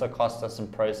it will also cost us some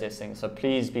processing. So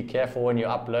please be careful when you're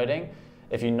uploading.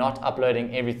 If you're not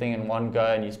uploading everything in one go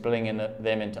and you're splitting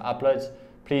them into uploads,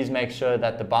 please make sure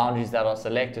that the boundaries that are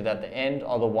selected at the end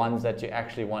are the ones that you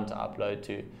actually want to upload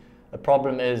to. The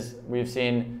problem is we've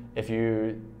seen if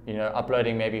you're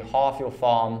uploading maybe half your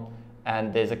farm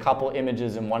and there's a couple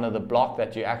images in one of the block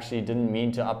that you actually didn't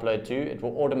mean to upload to, it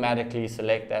will automatically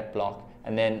select that block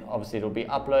and then obviously it'll be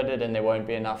uploaded and there won't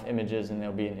be enough images and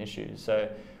there'll be an issue. So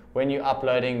when you're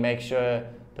uploading, make sure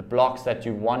the blocks that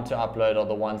you want to upload are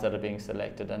the ones that are being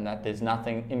selected and that there's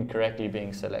nothing incorrectly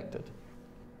being selected.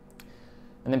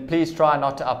 And then please try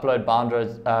not to upload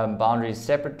boundaries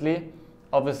separately.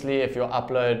 Obviously, if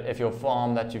your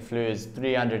farm that you flew is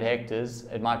 300 hectares,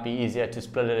 it might be easier to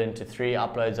split it into 3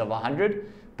 uploads of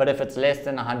 100. But if it's less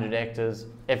than 100 hectares,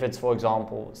 if it's, for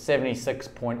example,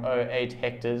 76.08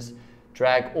 hectares,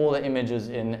 drag all the images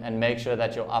in and make sure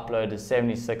that your upload is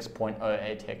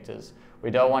 76.08 hectares.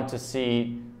 We don't want to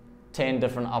see 10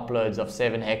 different uploads of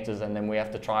 7 hectares and then we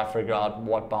have to try to figure out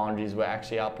what boundaries were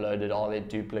actually uploaded, are there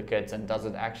duplicates, and does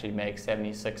it actually make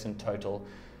 76 in total.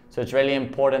 So it's really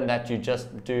important that you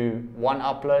just do one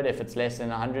upload. If it's less than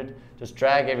 100, just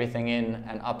drag everything in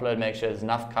and upload, make sure there's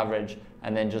enough coverage,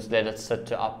 and then just let it sit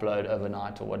to upload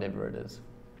overnight or whatever it is.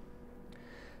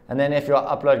 And then if your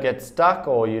upload gets stuck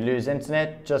or you lose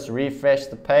internet, just refresh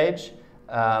the page.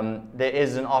 There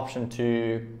is an option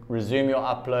to resume your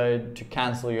upload, to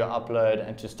cancel your upload,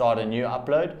 and to start a new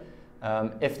upload.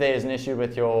 If there is an issue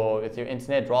with your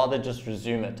internet, rather just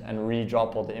resume it and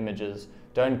re-drop all the images.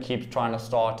 Don't keep trying to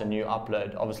start a new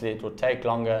upload. Obviously it will take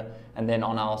longer, and then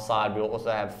on our side we'll also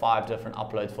have 5 different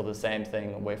uploads for the same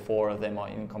thing where 4 of them are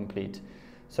incomplete.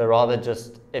 So rather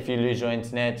just, if you lose your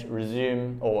internet,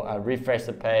 resume or refresh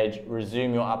the page,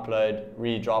 resume your upload,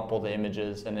 re-drop all the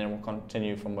images, and then we'll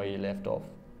continue from where you left off.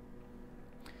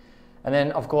 And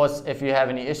then of course, if you have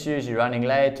any issues, you're running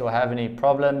late or have any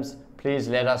problems, please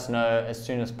let us know as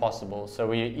soon as possible. So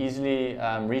we're easily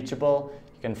reachable.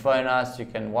 You can phone us, you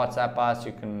can WhatsApp us,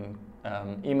 you can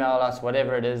email us,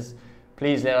 whatever it is.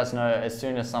 Please let us know as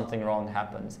soon as something wrong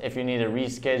happens. If you need a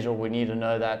reschedule, we need to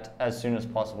know that as soon as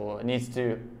possible. It needs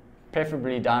to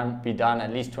preferably be done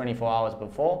at least 24 hours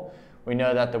before. We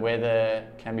know that the weather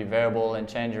can be variable and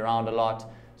change around a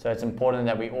lot, so it's important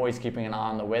that we're always keeping an eye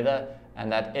on the weather,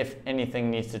 and that if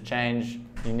anything needs to change,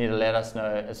 you need to let us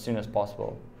know as soon as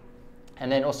possible.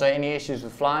 And then also any issues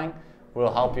with flying,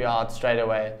 we'll help you out straight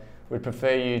away. We'd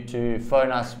prefer you to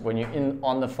phone us when you're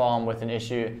on the farm with an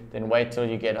issue, then wait till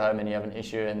you get home and you have an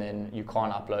issue and then you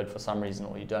can't upload for some reason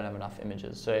or you don't have enough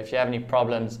images. So if you have any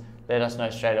problems, let us know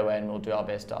straight away and we'll do our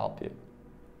best to help you.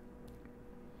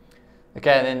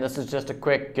 Okay, and then this is just a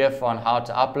quick GIF on how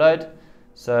to upload.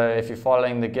 So if you're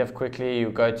following the GIF quickly, you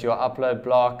go to your upload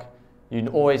block. You'd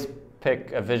always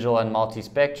pick a visual and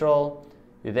multispectral.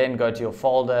 You then go to your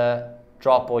folder,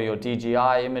 drop all your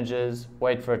DJI images,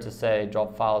 wait for it to say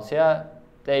drop files here.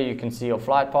 There you can see your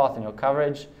flight path and your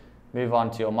coverage. Move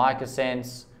on to your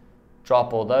MicroSense,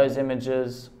 drop all those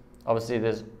images. Obviously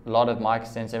there's a lot of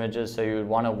MicroSense images, so you would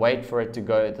want to wait for it to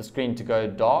go, the screen to go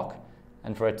dark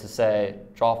and for it to say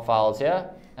drop files here,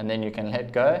 and then you can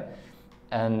let go.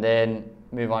 And then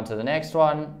move on to the next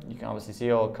one. You can obviously see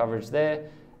your coverage there,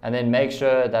 and then make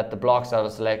sure that the blocks that are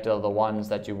selected are the ones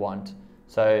that you want.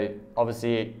 So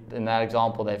obviously in that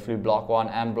example, they flew block 1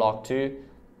 and block 2,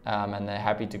 and they're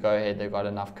happy to go ahead, they've got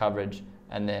enough coverage,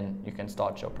 and then you can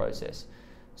start your process.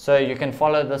 So you can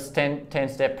follow this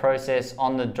 10-step process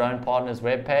on the Drone Partners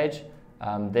webpage.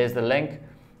 There's the link.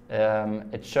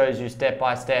 It shows you step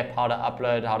by step how to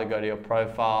upload, how to go to your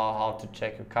profile, how to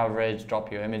check your coverage, drop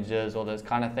your images, all those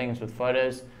kind of things with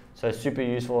photos. So super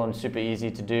useful and super easy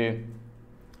to do.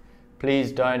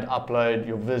 Please don't upload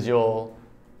your visual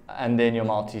and then your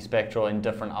multispectral in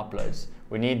different uploads.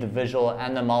 We need the visual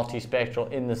and the multispectral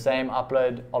in the same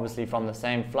upload, obviously from the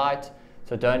same flight,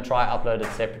 so don't try upload it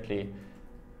separately.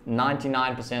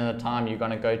 99% of the time you're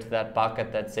going to go to that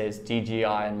bucket that says DJI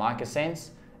and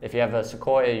MicroSense. If you have a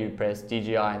Sequoia, you press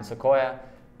DJI and Sequoia,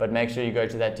 but make sure you go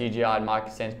to that DJI and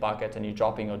MicroSense bucket and you're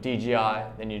dropping your DJI,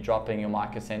 then you're dropping your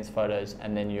MicroSense photos,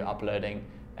 and then you're uploading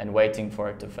and waiting for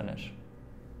it to finish.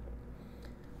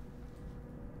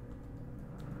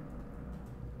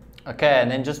 Okay, and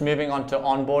then just moving on to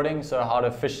onboarding, so how to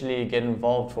officially get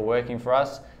involved for working for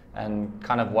us and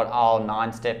kind of what our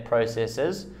 9-step process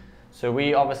is. So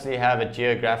we obviously have a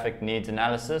geographic needs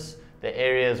analysis, the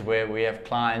areas where we have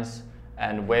clients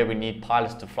and where we need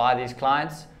pilots to fly these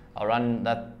clients. I'll run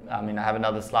that, I have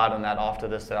another slide on that after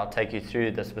this that I'll take you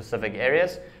through the specific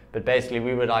areas, but basically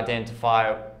we would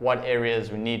identify what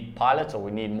areas we need pilots or we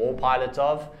need more pilots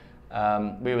of.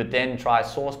 We would then try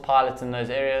source pilots in those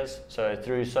areas, so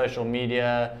through social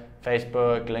media,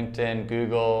 Facebook, LinkedIn,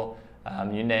 Google,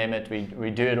 you name it, we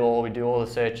do it all, we do all the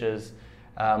searches.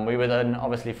 We would then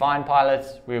obviously find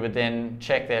pilots. We would then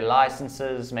check their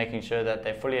licenses, making sure that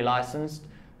they're fully licensed.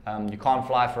 You can't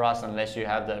fly for us unless you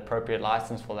have the appropriate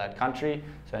license for that country.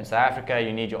 So in South Africa,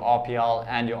 you need your RPL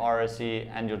and your ROC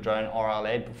and your drone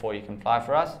RL8 before you can fly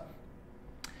for us.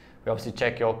 We obviously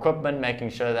check your equipment,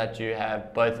 making sure that you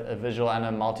have both a visual and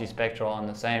a multispectral on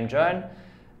the same drone,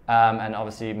 and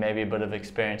obviously maybe a bit of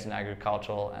experience in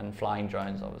agricultural and flying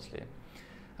drones, obviously.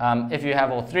 If you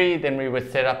have all three, then we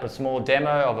would set up a small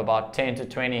demo of about 10 to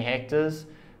 20 hectares.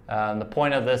 The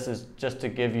point of this is just to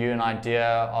give you an idea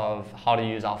of how to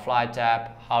use our flight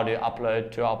app, how to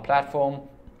upload to our platform,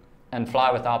 and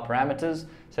fly with our parameters.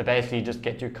 So basically just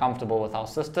get you comfortable with our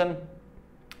system.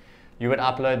 You would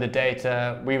upload the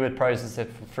data, we would process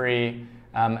it for free,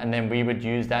 and then we would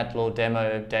use that little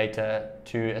demo data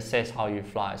to assess how you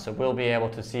fly. So we'll be able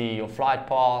to see your flight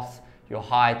paths, your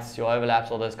heights, your overlaps,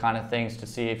 all those kind of things to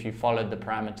see if you followed the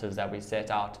parameters that we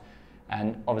set out,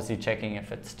 and obviously checking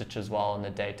if it stitches well and the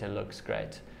data looks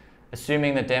great.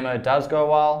 Assuming the demo does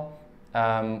go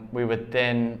well, we would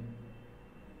then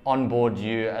onboard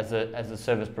you as a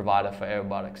service provider for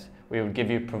Aerobotics. We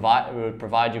would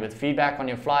provide you with feedback on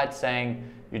your flight, saying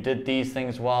you did these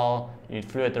things well, you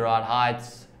flew at the right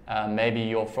heights, maybe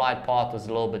your flight path was a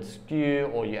little bit skew,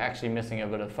 or you're actually missing a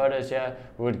bit of photos here.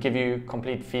 We would give you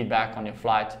complete feedback on your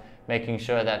flight, making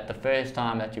sure that the first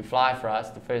time that you fly for us,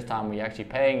 the first time we're actually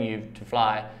paying you to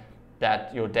fly,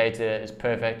 that your data is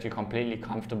perfect, you're completely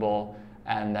comfortable,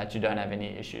 and that you don't have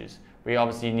any issues. We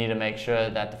obviously need to make sure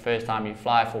that the first time you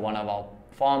fly for one of our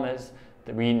farmers,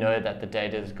 that we know that the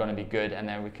data is going to be good and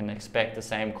that we can expect the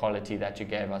same quality that you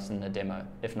gave us in the demo,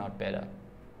 if not better.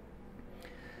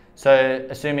 So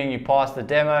assuming you pass the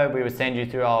demo, we would send you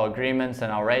through our agreements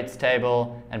and our rates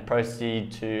table and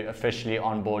proceed to officially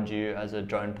onboard you as a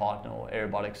drone partner or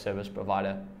aerobotics service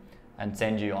provider and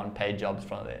send you on paid jobs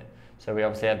from there. So we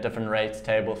obviously have different rates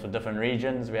tables for different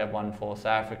regions. We have one for South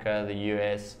Africa, the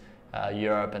US,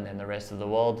 Europe, and then the rest of the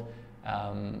world.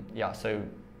 So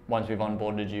once we've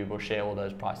onboarded you, we'll share all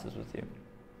those prices with you.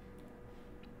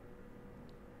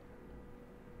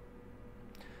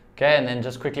 Okay, and then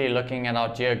just quickly looking at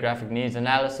our geographic needs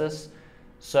analysis.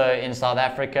 So in South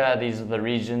Africa, these are the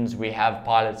regions we have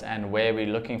pilots and where we're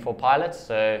looking for pilots.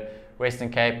 So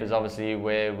Western Cape is obviously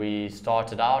where we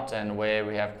started out and where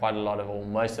we have quite a lot of, or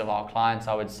most of our clients,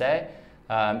 I would say.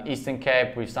 Eastern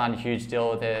Cape, we've signed a huge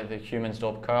deal with the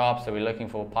Humansdorp Co-op, so we're looking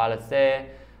for pilots there.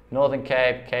 Northern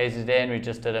Cape, KZN, we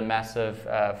just did a massive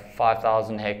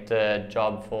 5,000 hectare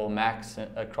job for Max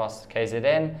across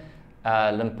KZN.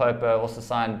 Limpopo also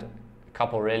signed a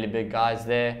couple really big guys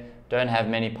there. Don't have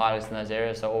many pilots in those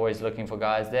areas, so always looking for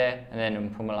guys there. And then in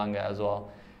Mpumalanga as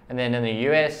well. And then in the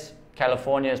US,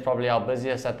 California is probably our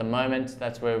busiest at the moment.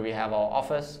 That's where we have our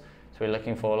office. So we're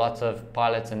looking for lots of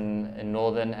pilots in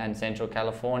Northern and Central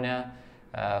California.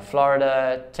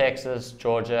 Florida, Texas,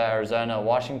 Georgia, Arizona,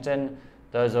 Washington.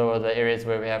 Those are the areas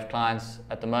where we have clients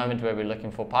at the moment where we're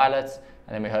looking for pilots.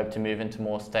 And then we hope to move into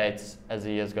more states as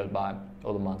the years go by,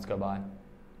 or the months go by.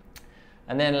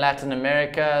 And then Latin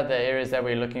America, the areas that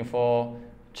we're looking for: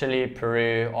 Chile,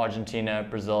 Peru, Argentina,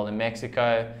 Brazil, and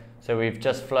Mexico. So we've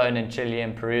just flown in Chile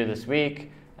and Peru this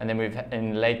week, and then we've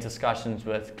in late discussions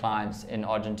with clients in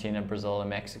Argentina, Brazil, and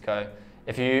Mexico.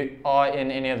 If you are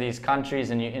in any of these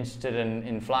countries and you're interested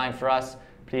in flying for us,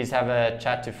 please have a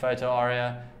chat to Photo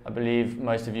Aria. I believe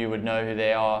most of you would know who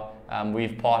they are.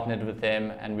 We've partnered with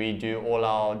them and we do all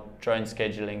our drone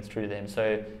scheduling through them.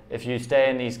 So if you stay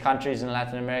in these countries in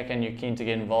Latin America and you're keen to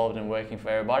get involved in working for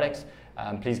Aerobotics,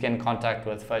 please get in contact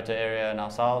with Photo Area and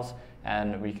ourselves,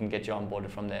 and we can get you onboarded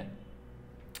from there.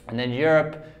 And then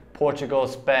Europe, Portugal,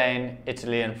 Spain,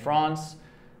 Italy, and France.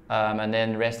 And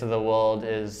then the rest of the world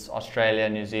is Australia,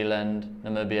 New Zealand,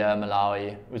 Namibia,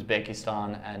 Malawi,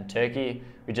 Uzbekistan, and Turkey.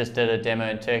 We just did a demo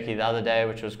in Turkey the other day,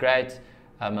 which was great.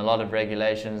 A lot of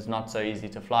regulations, not so easy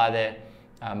to fly there,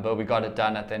 but we got it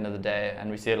done at the end of the day, and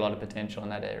we see a lot of potential in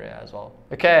that area as well.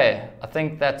 Okay, I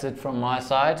think that's it from my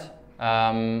side.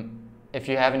 If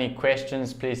you have any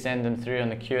questions, please send them through in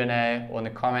the Q&A or in the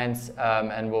comments,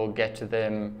 and we'll get to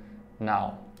them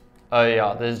now. Oh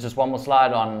yeah, there's just one more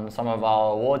slide on some of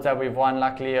our awards that we've won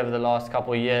luckily over the last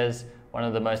couple of years. One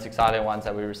of the most exciting ones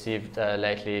that we received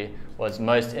lately was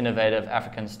Most Innovative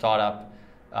African Startup.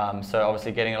 So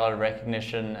obviously getting a lot of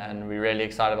recognition, and we're really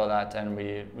excited about that, and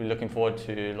we're looking forward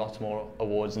to lots more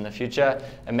awards in the future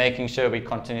and making sure we're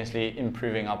continuously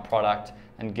improving our product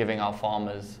and giving our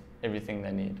farmers everything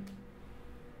they need.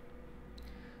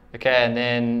 Okay, and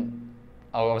then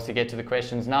I'll obviously get to the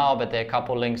questions now, but there are a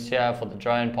couple links here for the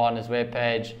Drone Partners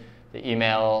webpage.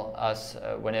 Email us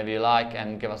whenever you like,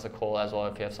 and give us a call as well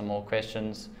if you have some more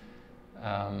questions.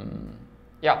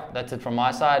 Yeah, that's it from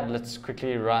my side. Let's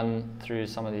quickly run through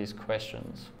some of these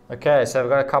questions. Okay, so we've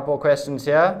got a couple of questions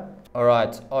here. All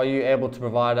right, are you able to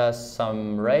provide us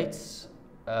some rates?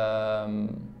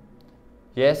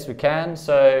 Yes, we can.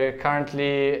 So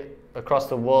currently across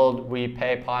the world, we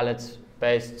pay pilots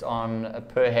based on a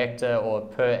per hectare or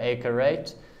per acre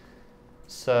rate.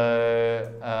 So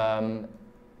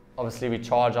obviously we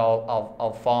charge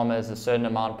our farmers a certain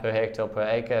amount per hectare or per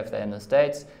acre if they're in the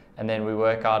States, and then we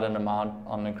work out an amount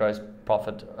on the gross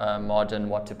profit margin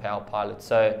what to pay our pilots.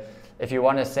 So if you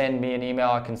want to send me an email,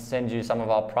 I can send you some of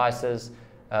our prices.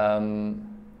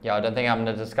 Yeah, I don't think I'm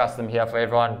going to discuss them here for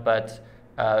everyone, but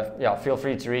yeah, feel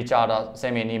free to reach out,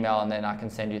 send me an email, and then I can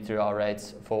send you through our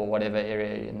rates for whatever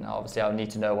area. And obviously I'll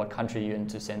need to know what country you're in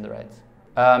to send the rates.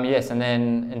 Yes, and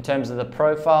then in terms of the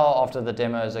profile, after the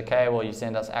demo is okay, will you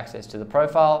send us access to the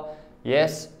profile?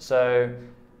 Yes, so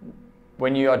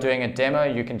when you are doing a demo,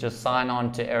 you can just sign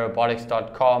on to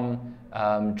aerobotics.com,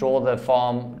 draw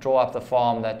up the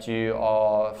farm that you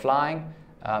are flying,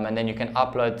 and then you can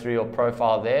upload through your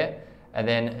profile there. And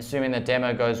then assuming the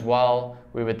demo goes well,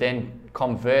 we would then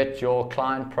convert your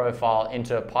client profile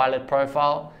into a pilot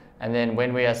profile. And then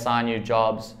when we assign you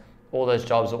jobs, all those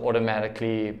jobs will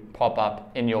automatically pop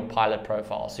up in your pilot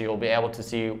profile. So you'll be able to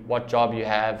see what job you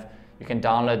have. You can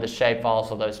download the shapefiles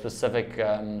for those specific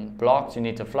blocks you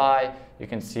need to fly. You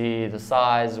can see the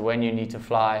size, when you need to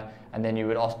fly, and then you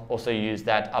would also use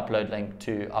that upload link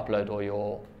to upload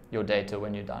all your data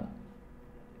when you're done.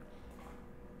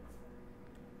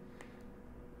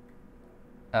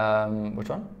 Which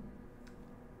one?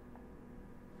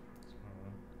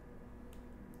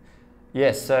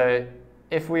 Yes, so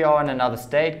if we are in another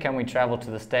state, can we travel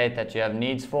to the state that you have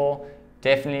needs for?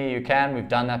 Definitely you can. We've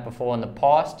done that before in the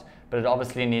past, but it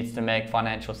obviously needs to make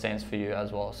financial sense for you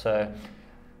as well. So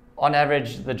on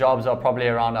average, the jobs are probably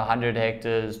around 100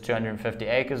 hectares, 250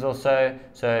 acres or so.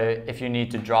 So if you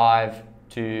need to drive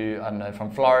to, I don't know,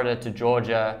 from Florida to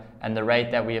Georgia, and the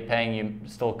rate that we are paying you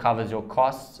still covers your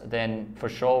costs, then for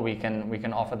sure we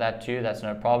can offer that to you. That's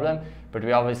no problem. But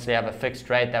we obviously have a fixed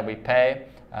rate that we pay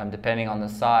depending on the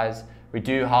size. We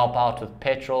do help out with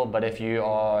petrol, but if you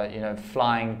are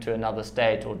flying to another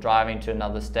state or driving to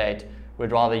another state,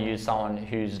 we'd rather use someone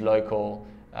who's local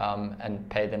and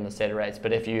pay them the set rates.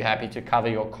 But if you're happy to cover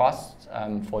your costs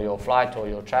for your flight or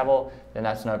your travel, then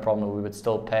that's no problem. We would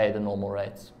still pay the normal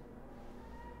rates.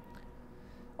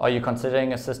 Are you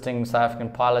considering assisting South African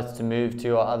pilots to move to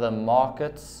your other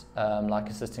markets, like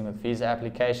assisting with visa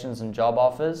applications and job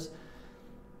offers?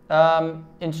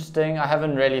 Interesting. I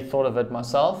haven't really thought of it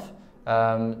myself.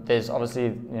 There's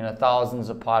obviously thousands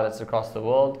of pilots across the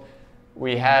world.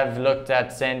 We have looked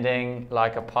at sending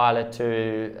like a pilot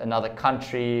to another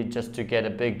country just to get a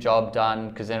big job done,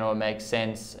 because then it will make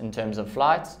sense in terms of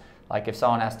flights. Like if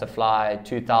someone has to fly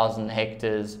 2,000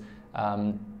 hectares,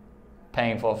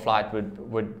 paying for a flight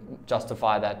would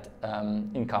justify that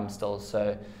income still.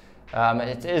 So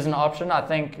it is an option. I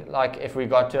think like if we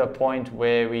got to a point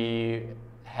where we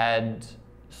had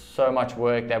so much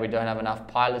work that we don't have enough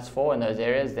pilots for in those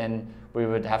areas, then we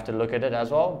would have to look at it as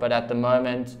well. But at the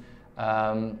moment,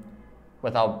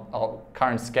 with our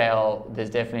current scale, there's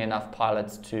definitely enough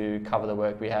pilots to cover the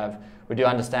work we have. We do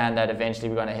understand that eventually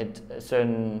we're going to hit a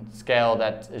certain scale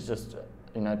that is just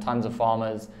tons of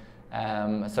farmers.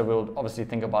 So we'll obviously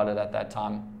think about it at that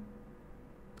time.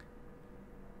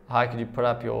 Hi, could you put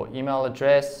up your email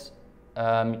address?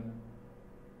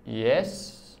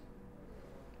 Yes.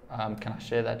 Can I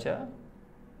share that here?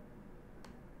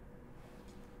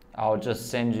 I'll just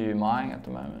send you mine at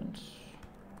the moment.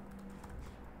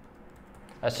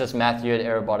 That's just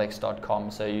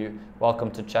Matthew@aerobotics.com. So you're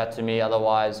welcome to chat to me.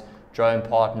 Otherwise,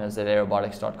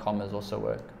 dronepartners@aerobotics.com is also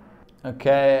work.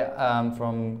 Okay,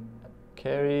 from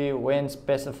Kerry, when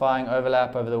specifying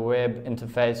overlap over the web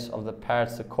interface of the Parrot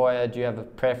Sequoia, do you have a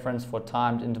preference for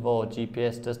timed interval or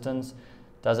GPS distance?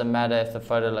 Does it matter if the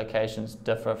photo locations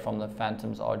differ from the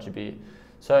Phantom's RGB?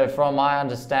 So from my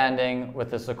understanding,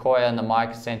 with the Sequoia and the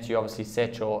microsense, you obviously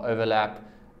set your overlap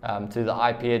to the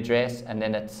IP address, and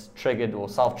then it's triggered or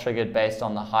self-triggered based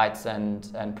on the heights and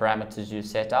parameters you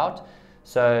set out.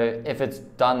 So if it's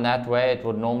done that way, it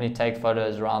would normally take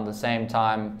photos around the same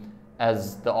time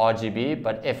as the RGB,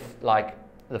 but if like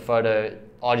the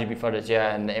RGB photos here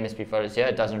and the MSP photos here,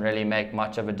 it doesn't really make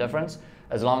much of a difference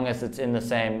as long as it's in the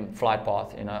same flight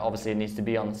path. Obviously it needs to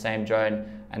be on the same drone,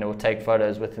 and it will take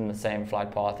photos within the same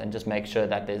flight path, and just make sure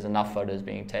that there's enough photos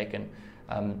being taken.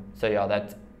 So yeah,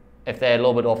 that if they're a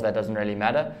little bit off, that doesn't really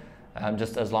matter,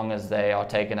 just as long as they are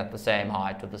taken at the same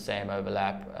height with the same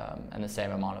overlap and the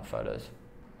same amount of photos.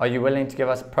 Are you willing to give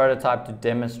us a prototype to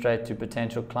demonstrate to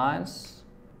potential clients?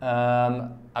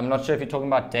 I'm not sure if you're talking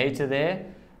about data there.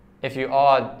 If you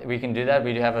are, we can do that.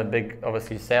 We do have a big,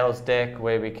 obviously, sales deck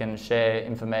where we can share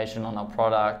information on our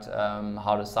product,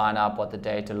 how to sign up, what the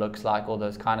data looks like, all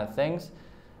those kind of things.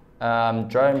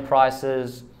 Drone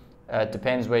prices, It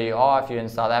depends where you are. If you're in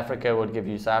South Africa, we'll give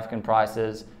you South African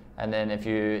prices. And then if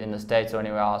you're in the States or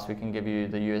anywhere else, we can give you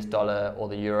the US dollar or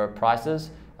the euro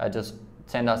prices. Just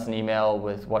send us an email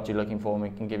with what you're looking for and we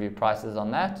can give you prices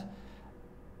on that.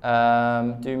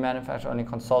 Do you manufacture only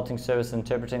consulting service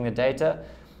interpreting the data?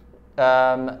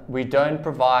 We don't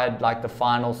provide like the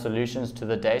final solutions to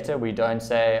the data. We don't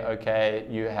say, okay,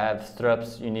 you have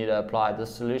thrips, you need to apply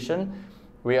this solution.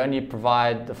 We only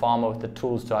provide the farmer with the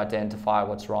tools to identify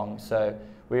what's wrong. So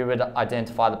we would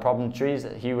identify the problem trees.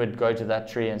 He would go to that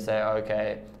tree and say,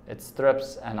 okay, it's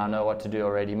thrips and I know what to do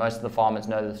already. Most of the farmers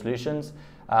know the solutions.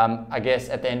 I guess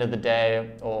at the end of the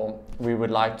day, we would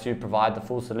like to provide the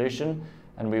full solution,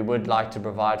 and we would like to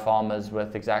provide farmers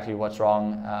with exactly what's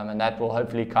wrong, and that will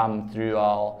hopefully come through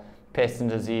our pest and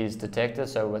disease detector.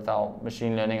 So with our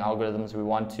machine learning algorithms, we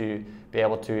want to be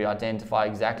able to identify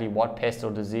exactly what pest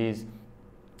or disease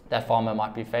that farmer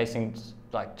might be facing,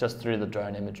 like just through the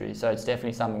drone imagery. So it's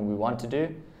definitely something we want to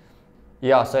do.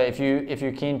 Yeah, so if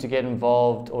you're keen to get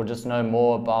involved or just know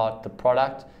more about the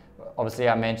product, obviously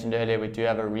I mentioned earlier we do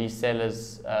have a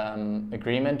resellers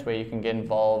agreement where you can get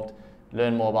involved,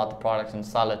 learn more about the product and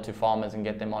sell it to farmers and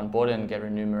get them on board and get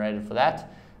remunerated for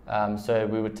that. So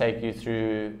we would take you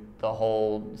through the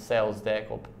whole sales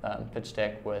deck or pitch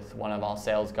deck with one of our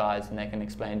sales guys, and they can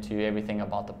explain to you everything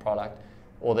about the product,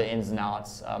 all the ins and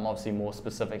outs, obviously more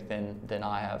specific than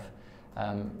I have.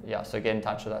 Yeah, so get in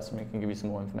touch with us and we can give you some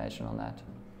more information on that.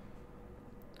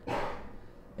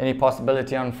 Any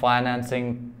possibility on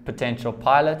financing potential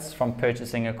pilots from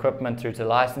purchasing equipment through to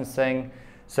licensing?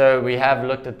 So we have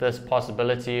looked at this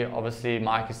possibility. Obviously,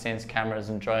 microsense cameras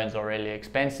and drones are really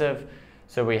expensive.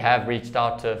 So we have reached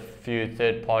out to a few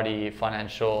third-party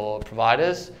financial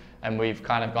providers, and we've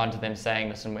kind of gone to them saying,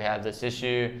 listen, we have this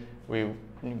issue. We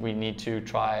need to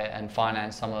try and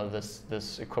finance some of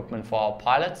this equipment for our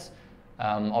pilots.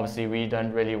 Obviously, we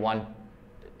don't really want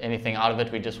anything out of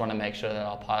it. We just want to make sure that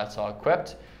our pilots are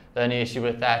equipped. The only issue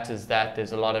with that is that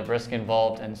there's a lot of risk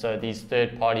involved, and so these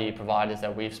third-party providers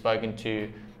that we've spoken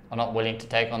to are not willing to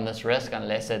take on this risk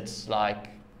unless it's like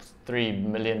 $3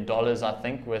 million, I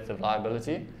think, worth of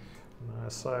liability.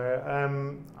 So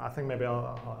I think maybe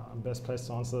I'm best placed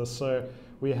to answer this. So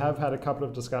we have had a couple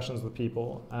of discussions with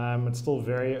people. It's still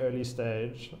very early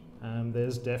stage.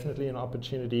 There's definitely an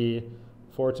opportunity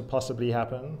for it to possibly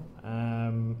happen,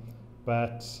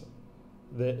 but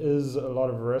there is a lot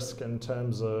of risk in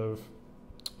terms of,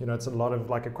 it's a lot of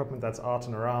like equipment that's out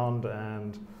and around,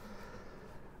 and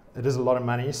it is a lot of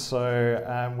money.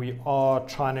 So we are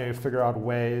trying to figure out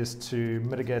ways to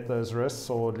mitigate those risks,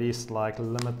 or at least like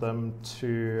limit them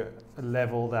to a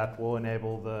level that will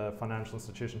enable the financial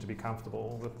institution to be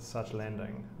comfortable with such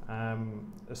lending.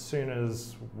 As soon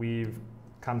as we've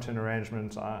come to an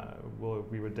arrangement,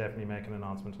 we would definitely make an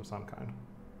announcement of some kind.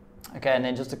 Okay, and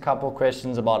then just a couple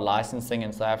questions about licensing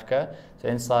in South Africa. So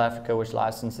in South Africa, which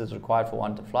license is required for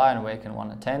one to fly and where can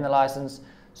one obtain the license?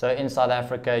 So in South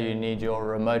Africa, you need your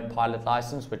remote pilot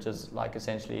license, which is like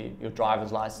essentially your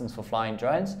driver's license for flying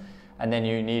drones. And then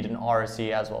you need an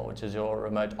RSC as well, which is your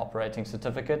remote operating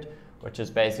certificate, which is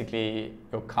basically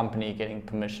your company getting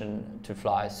permission to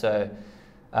fly. So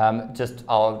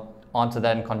I'll answer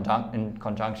that in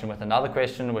conjunction with another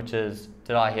question, which is,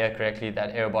 did I hear correctly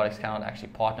that Aerobotics cannot actually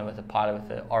partner with a pilot with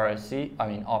the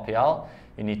RPL?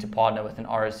 You need to partner with an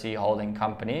RSC holding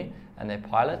company and their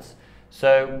pilots.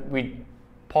 So we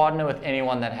partner with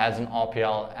anyone that has an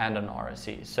RPL and an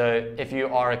RSC. So if you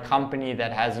are a company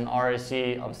that has an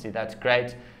RSC, obviously that's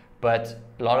great, but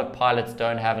a lot of pilots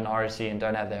don't have an RSC and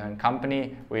don't have their own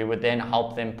company. We would then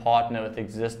help them partner with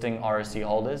existing RSC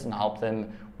holders and help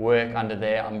them work under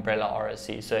their umbrella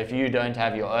RSC. So if you don't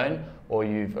have your own, or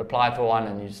you've applied for one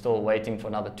and you're still waiting for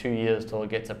another 2 years till it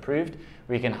gets approved,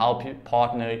 we can help you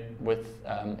partner with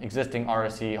existing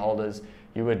RSC holders.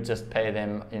 You would just pay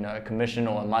them, a commission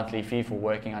or a monthly fee for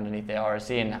working underneath their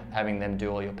RSC and having them do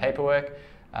all your paperwork.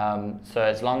 So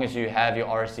as long as you have your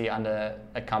RSC under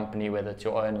a company, whether it's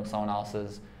your own or someone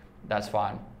else's, that's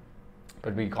fine.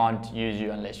 But we can't use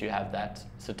you unless you have that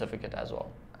certificate as well.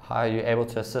 How are you able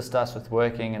to assist us with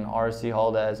working an RSC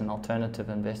holder as an alternative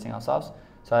investing ourselves?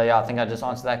 So yeah, I think I just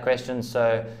answered that question.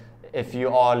 So if you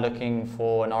are looking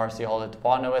for an RSC holder to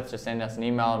partner with, just send us an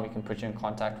email and we can put you in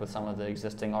contact with some of the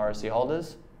existing RSC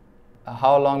holders.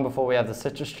 How long before we have the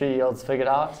citrus tree yields figured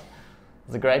out?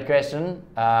 It's a great question.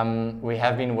 We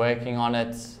have been working on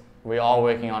it. We are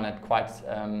working on it quite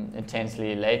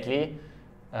intensely lately.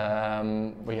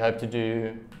 We hope to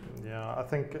do... Yeah, I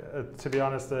think, to be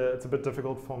honest, it's a bit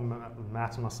difficult for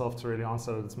Matt and myself to really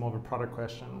answer. It's more of a product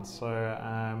question.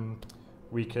 So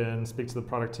we can speak to the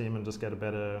product team and just get a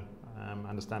better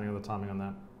understanding of the timing on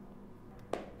that.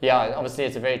 yeah, obviously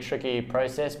it's a very tricky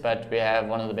process, but we have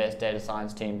one of the best data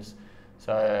science teams.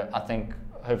 So I think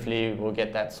hopefully we'll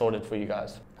get that sorted for you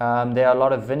guys. There are a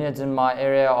lot of vineyards in my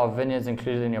area. Are vineyards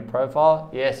included in your profile?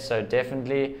 Yes, so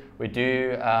definitely we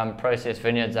do process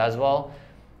vineyards as well.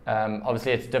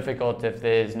 Obviously it's difficult if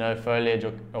there's no foliage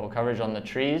or coverage on the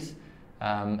trees.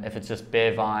 If it's just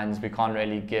bare vines, we can't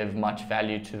really give much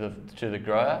value to the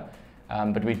grower.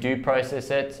 But we do process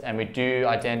it, and we do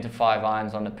identify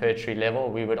vines on the per tree level.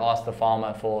 We would ask the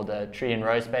farmer for the tree and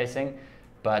row spacing,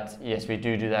 but yes, we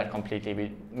do that completely.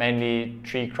 We mainly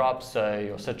tree crops, so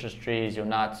your citrus trees, your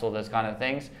nuts, all those kind of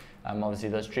things. Obviously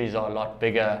those trees are a lot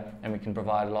bigger, and we can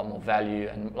provide a lot more value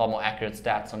and a lot more accurate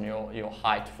stats on your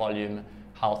height, volume,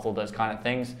 health, all those kind of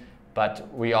things. But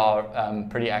we are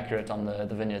pretty accurate on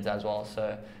the vineyards as well.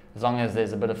 So as long as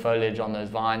there's a bit of foliage on those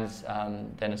vines,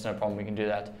 then it's no problem, we can do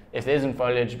that. If there isn't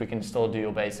foliage, we can still do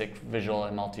your basic visual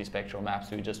and multispectral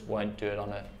maps. We just won't do it on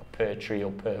a per tree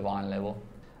or per vine level.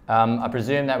 I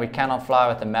presume that we cannot fly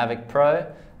with the Mavic Pro.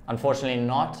 Unfortunately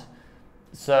not.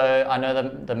 So I know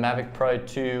the Mavic Pro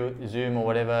 2 zoom or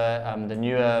whatever, the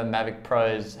newer Mavic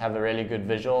Pros have a really good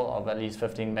visual of at least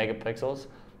 15 megapixels.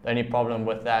 The only problem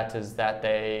with that is that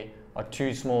they are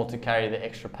too small to carry the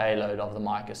extra payload of the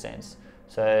MicaSense.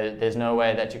 So there's no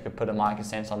way that you could put a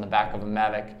MicaSense on the back of a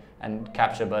Mavic and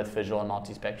capture both visual and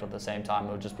multispectral at the same time.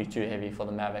 It would just be too heavy for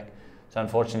the Mavic. So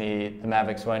unfortunately, the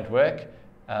Mavics won't work.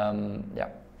 Yeah.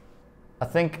 I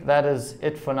think that is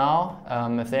it for now.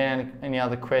 If there are any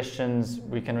other questions,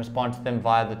 we can respond to them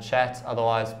via the chat.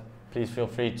 Otherwise, please feel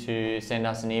free to send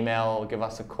us an email or give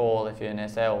us a call if you're in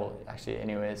SA, or actually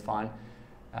anywhere is fine.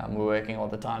 We're working all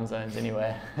the time zones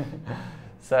anyway.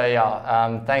 So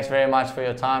yeah, thanks very much for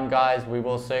your time, guys. We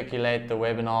will circulate the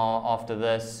webinar after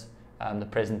this, the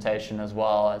presentation as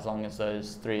well, as long as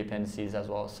those 3 appendices as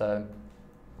well. So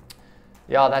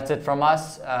yeah, that's it from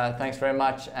us. Thanks very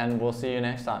much, and we'll see you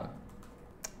next time.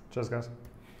 Cheers, guys.